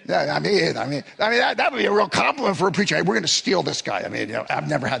 Yeah, I mean, that would be a real compliment for a preacher. Hey, we're going to steal this guy. I mean, I've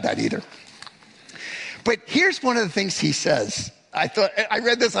never had that either. But here's one of the things he says. I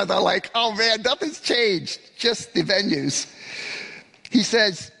read this, I thought like, oh man, nothing's changed, just the venues. He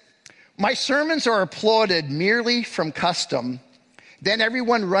says, my sermons are applauded merely from custom. Then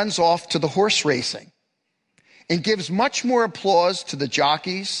everyone runs off to the horse racing and gives much more applause to the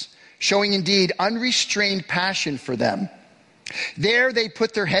jockeys, showing indeed unrestrained passion for them. There they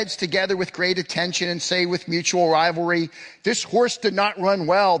put their heads together with great attention and say with mutual rivalry, this horse did not run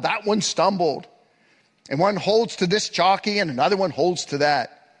well, that one stumbled. And one holds to this jockey and another one holds to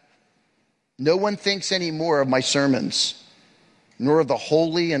that. No one thinks any more of my sermons, nor of the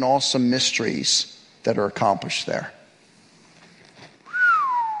holy and awesome mysteries that are accomplished there.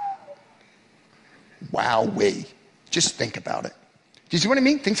 Wowee. Just think about it. Do you see what I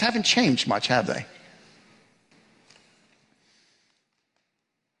mean? Things haven't changed much, have they?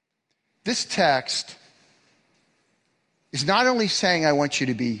 This text is not only saying I want you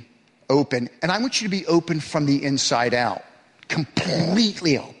to be open, and I want you to be open from the inside out,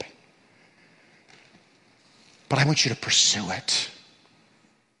 completely open. But I want you to pursue it.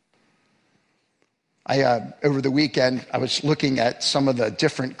 Over the weekend, I was looking at some of the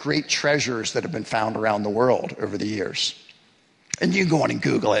different great treasures that have been found around the world over the years. And you can go on and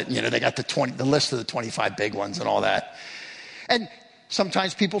Google it. You know, they got the list of the 25 big ones and all that. And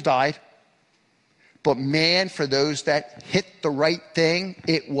sometimes people died. But man, for those that hit the right thing,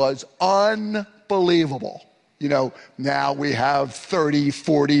 it was unbelievable. You know, now we have $30,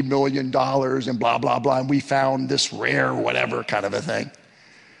 $40 million and blah, blah, blah, and we found this rare whatever kind of a thing.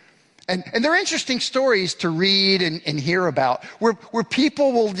 And they're interesting stories to read and hear about, where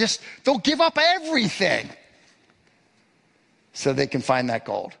people will they'll give up everything so they can find that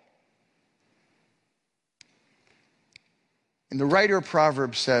gold. And the writer of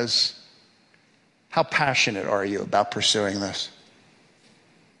Proverbs says, how passionate are you about pursuing this?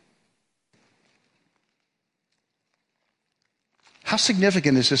 How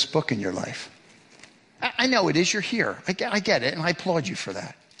significant is this book in your life? I know it is. You're here. I get it, and I applaud you for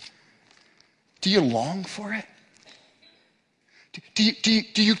that. Do you long for it?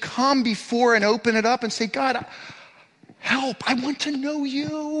 Do you come before and open it up and say, God, help, I want to know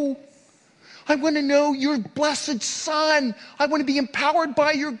you. I want to know your blessed Son. I want to be empowered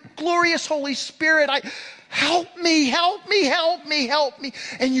by your glorious Holy Spirit. Help me, help me, help me, help me.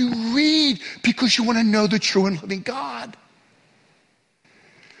 And you read because you want to know the true and living God.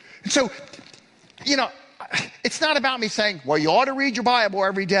 And so, you know, it's not about me saying, well, you ought to read your Bible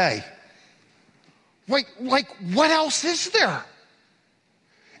every day. Like what else is there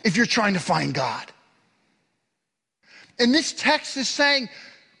if you're trying to find God? And this text is saying,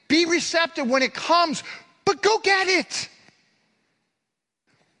 be receptive when it comes, but go get it.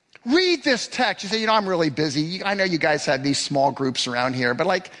 Read this text. You say, I'm really busy. I know you guys have these small groups around here,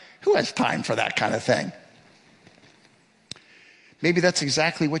 but who has time for that kind of thing? Maybe that's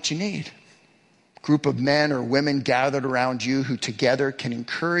exactly what you need. Group of men or women gathered around you who together can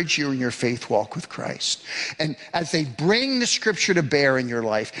encourage you in your faith walk with Christ. And as they bring the scripture to bear in your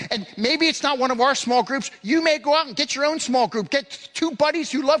life, and maybe it's not one of our small groups, you may go out and get your own small group. Get two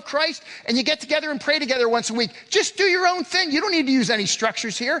buddies who love Christ, and you get together and pray together once a week. Just do your own thing. You don't need to use any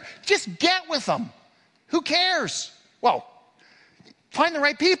structures here. Just get with them. Who cares? Well, find the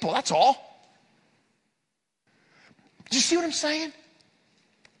right people, that's all. Do you see what I'm saying?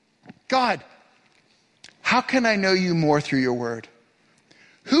 God, how can I know you more through your word?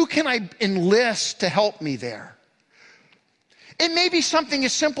 Who can I enlist to help me there? It may be something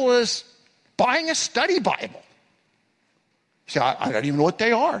as simple as buying a study Bible. See, I don't even know what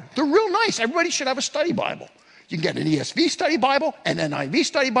they are. They're real nice. Everybody should have a study Bible. You can get an ESV study Bible, an NIV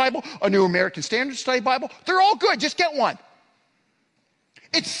study Bible, a New American Standard study Bible. They're all good. Just get one.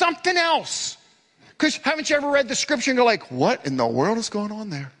 It's something else. Because haven't you ever read the scripture and go like, what in the world is going on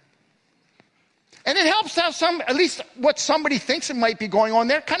there? And it helps to have at least what somebody thinks it might be going on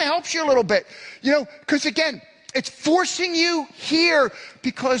there, kind of helps you a little bit. Because again, it's forcing you here,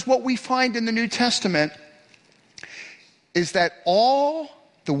 because what we find in the New Testament is that all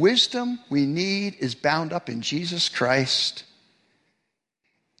the wisdom we need is bound up in Jesus Christ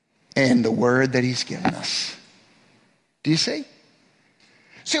and the word that he's given us. Do you see?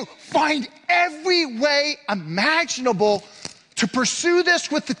 So find every way imaginable to pursue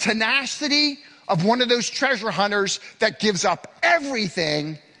this with the tenacity of one of those treasure hunters that gives up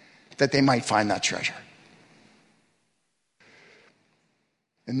everything that they might find that treasure.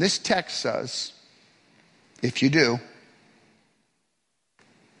 And this text says, if you do,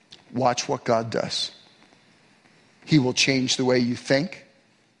 watch what God does. He will change the way you think.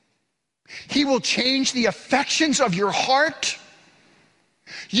 He will change the affections of your heart.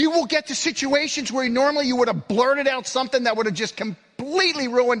 You will get to situations where normally you would have blurted out something that would have just completely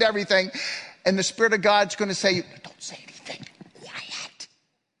ruined everything. And the Spirit of God's going to say, don't say anything. Quiet.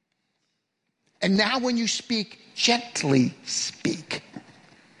 And now when you speak, gently speak.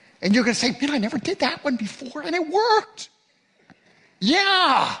 And you're going to say, man, I never did that one before, and it worked.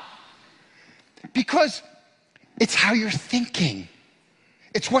 Yeah. Because it's how you're thinking.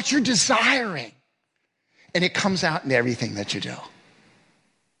 It's what you're desiring. And it comes out in everything that you do.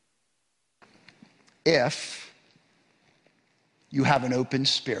 If you have an open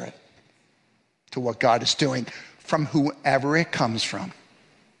spirit to what God is doing from whoever it comes from.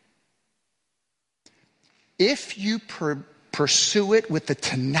 If you pursue it with the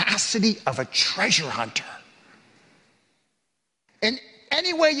tenacity of a treasure hunter. In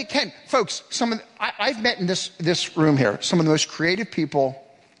any way you can. Folks, I've met in this room here some of the most creative people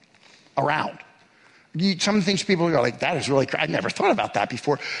around. Some of the things people are like, that is really, I never thought about that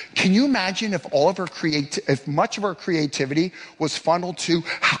before. Can you imagine if if much of our creativity was funneled to,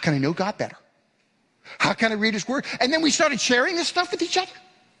 how can I know God better? How can I read his word? And then we started sharing this stuff with each other.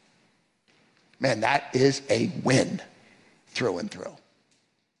 Man, that is a win through and through.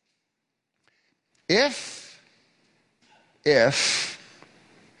 If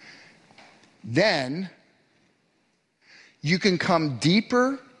then you can come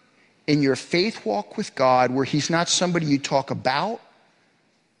deeper in your faith walk with God, where he's not somebody you talk about,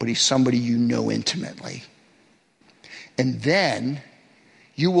 but he's somebody you know intimately. And then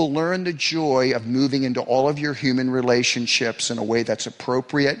you will learn the joy of moving into all of your human relationships in a way that's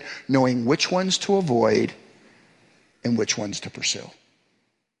appropriate, knowing which ones to avoid and which ones to pursue.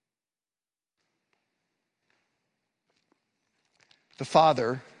 The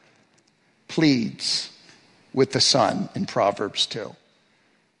Father pleads with the Son in Proverbs 2.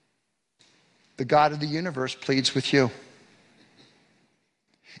 The God of the universe pleads with you.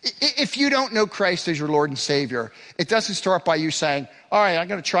 If you don't know Christ as your Lord and Savior, it doesn't start by you saying, all right, I'm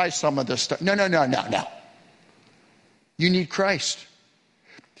going to try some of this stuff. No. You need Christ.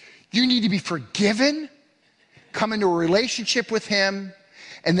 You need to be forgiven, come into a relationship with him,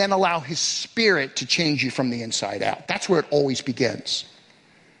 and then allow his Spirit to change you from the inside out. That's where it always begins.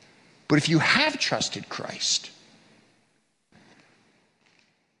 But if you have trusted Christ,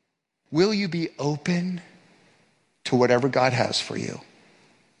 will you be open to whatever God has for you?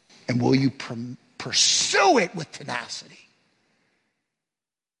 And will you pursue it with tenacity?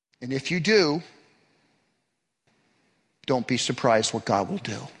 And if you do, don't be surprised what God will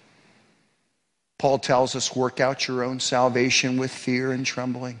do. Paul tells us, work out your own salvation with fear and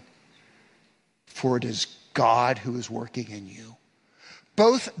trembling. For it is God who is working in you,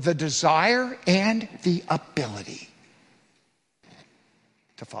 both the desire and the ability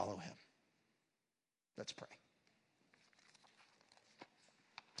to follow him. Let's pray.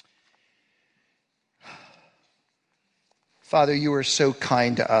 Father, you are so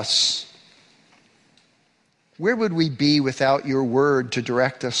kind to us. Where would we be without your word to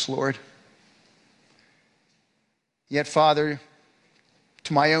direct us, Lord? Yet, Father,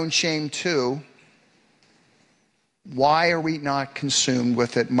 to my own shame too, why are we not consumed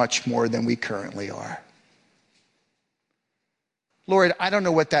with it much more than we currently are? Lord, I don't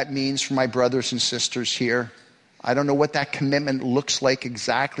know what that means for my brothers and sisters here. I don't know what that commitment looks like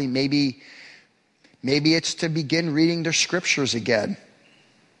exactly. Maybe it's to begin reading their scriptures again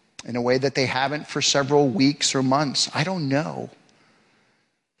in a way that they haven't for several weeks or months. I don't know.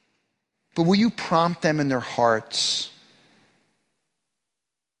 But will you prompt them in their hearts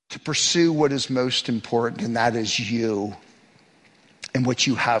to pursue what is most important, and that is you and what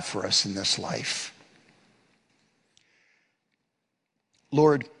you have for us in this life.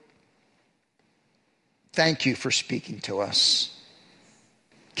 Lord, thank you for speaking to us.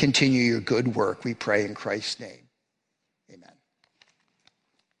 Continue your good work, we pray in Christ's name. Amen.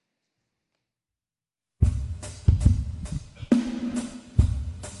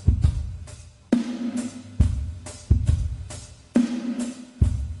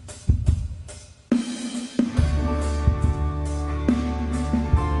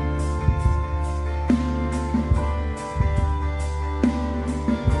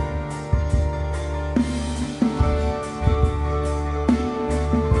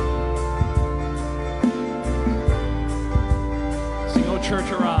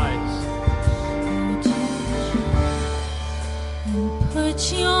 Church, arise.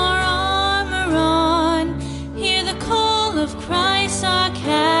 Put your armor on, hear the call of Christ our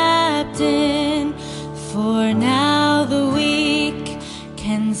captain. For now the weak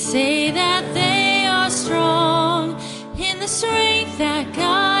can say that they are strong in the strength that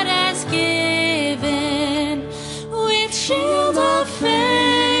God has given. With shield of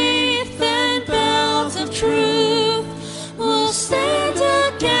faith and belt of truth, we'll stand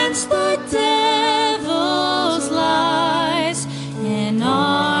against the devil's lies. An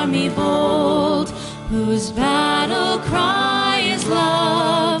army bold, whose battle cry is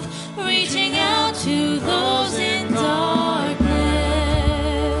love, reaching out to those in darkness.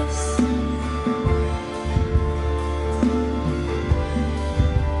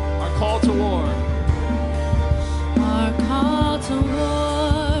 Our call to war. Our call to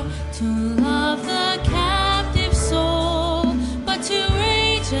war, to love the captive soul, but to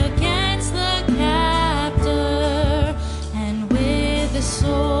rage against the captor, and with the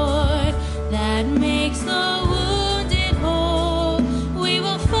sword that makes the wounded whole, we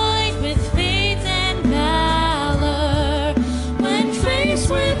will fight with faith and valor. When faced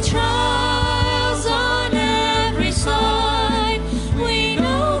with trials on every side, we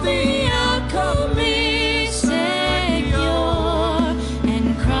know the outcome is secure,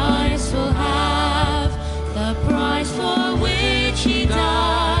 and Christ will have the price for which he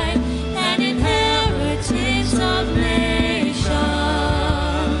died, an inheritance of nations.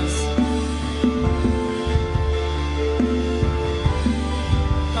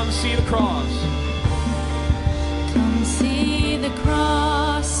 Come see the cross. Come see the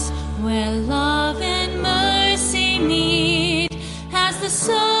cross, where love and mercy meet, as the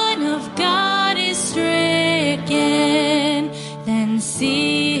Son of God is stricken. Then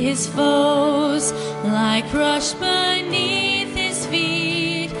see his foes lie crushed beneath his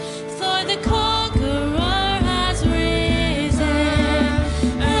feet, for the conqueror has risen.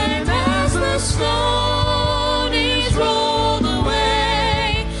 And as the stone is rolled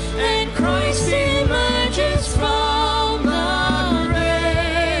away, and Christ emerges from the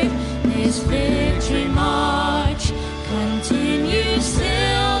grave, his victory march continues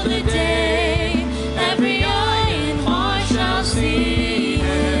till the day every eye and heart shall see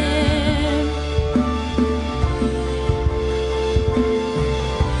him.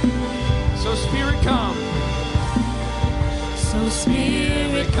 So Spirit, come. So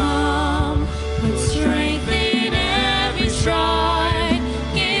Spirit, come, put strength in every stride,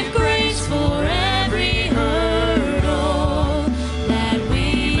 give grace for every hurdle, that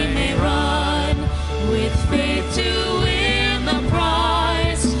we may run with faith to win the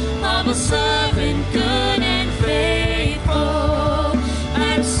prize of a servant good and faithful.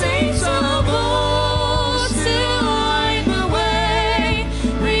 And saints of old still line the way,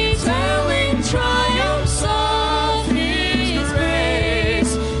 retelling triumphs of his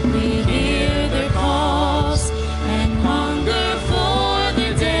grace. We hear their calls and hunger for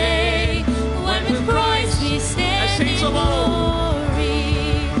the day when with Christ we stand in saints of old.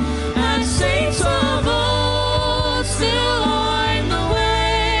 glory. And saints of old still line the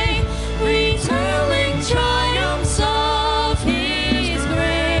way, retelling triumphs of his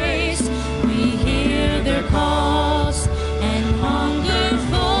grace. We hear their calls and hunger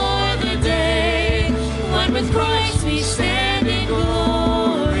for the day when with Christ we stand in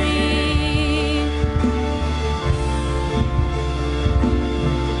glory.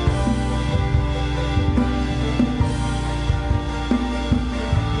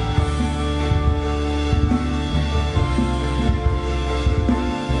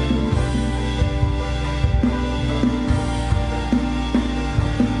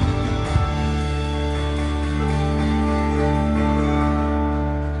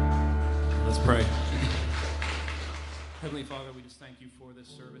 Let's pray. Heavenly Father, we just thank you for this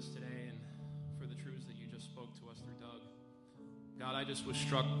service today and for the truths that you just spoke to us through Doug. God, I just was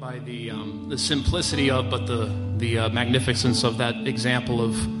struck by the simplicity of, but the magnificence of that example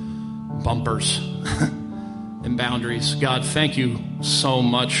of bumpers and boundaries. God, thank you so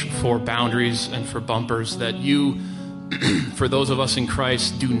much for boundaries and for bumpers that you, for those of us in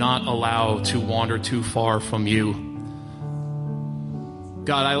Christ, do not allow to wander too far from you.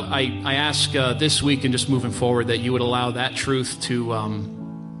 God, I ask this week and just moving forward that you would allow that truth to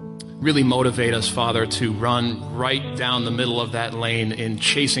really motivate us, Father, to run right down the middle of that lane in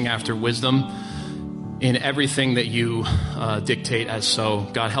chasing after wisdom in everything that you dictate as so.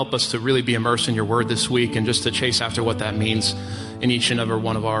 God, help us to really be immersed in your word this week and just to chase after what that means in each and every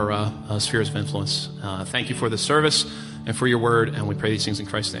one of our spheres of influence. Thank you for the service and for your word, and we pray these things in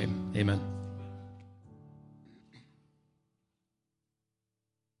Christ's name. Amen.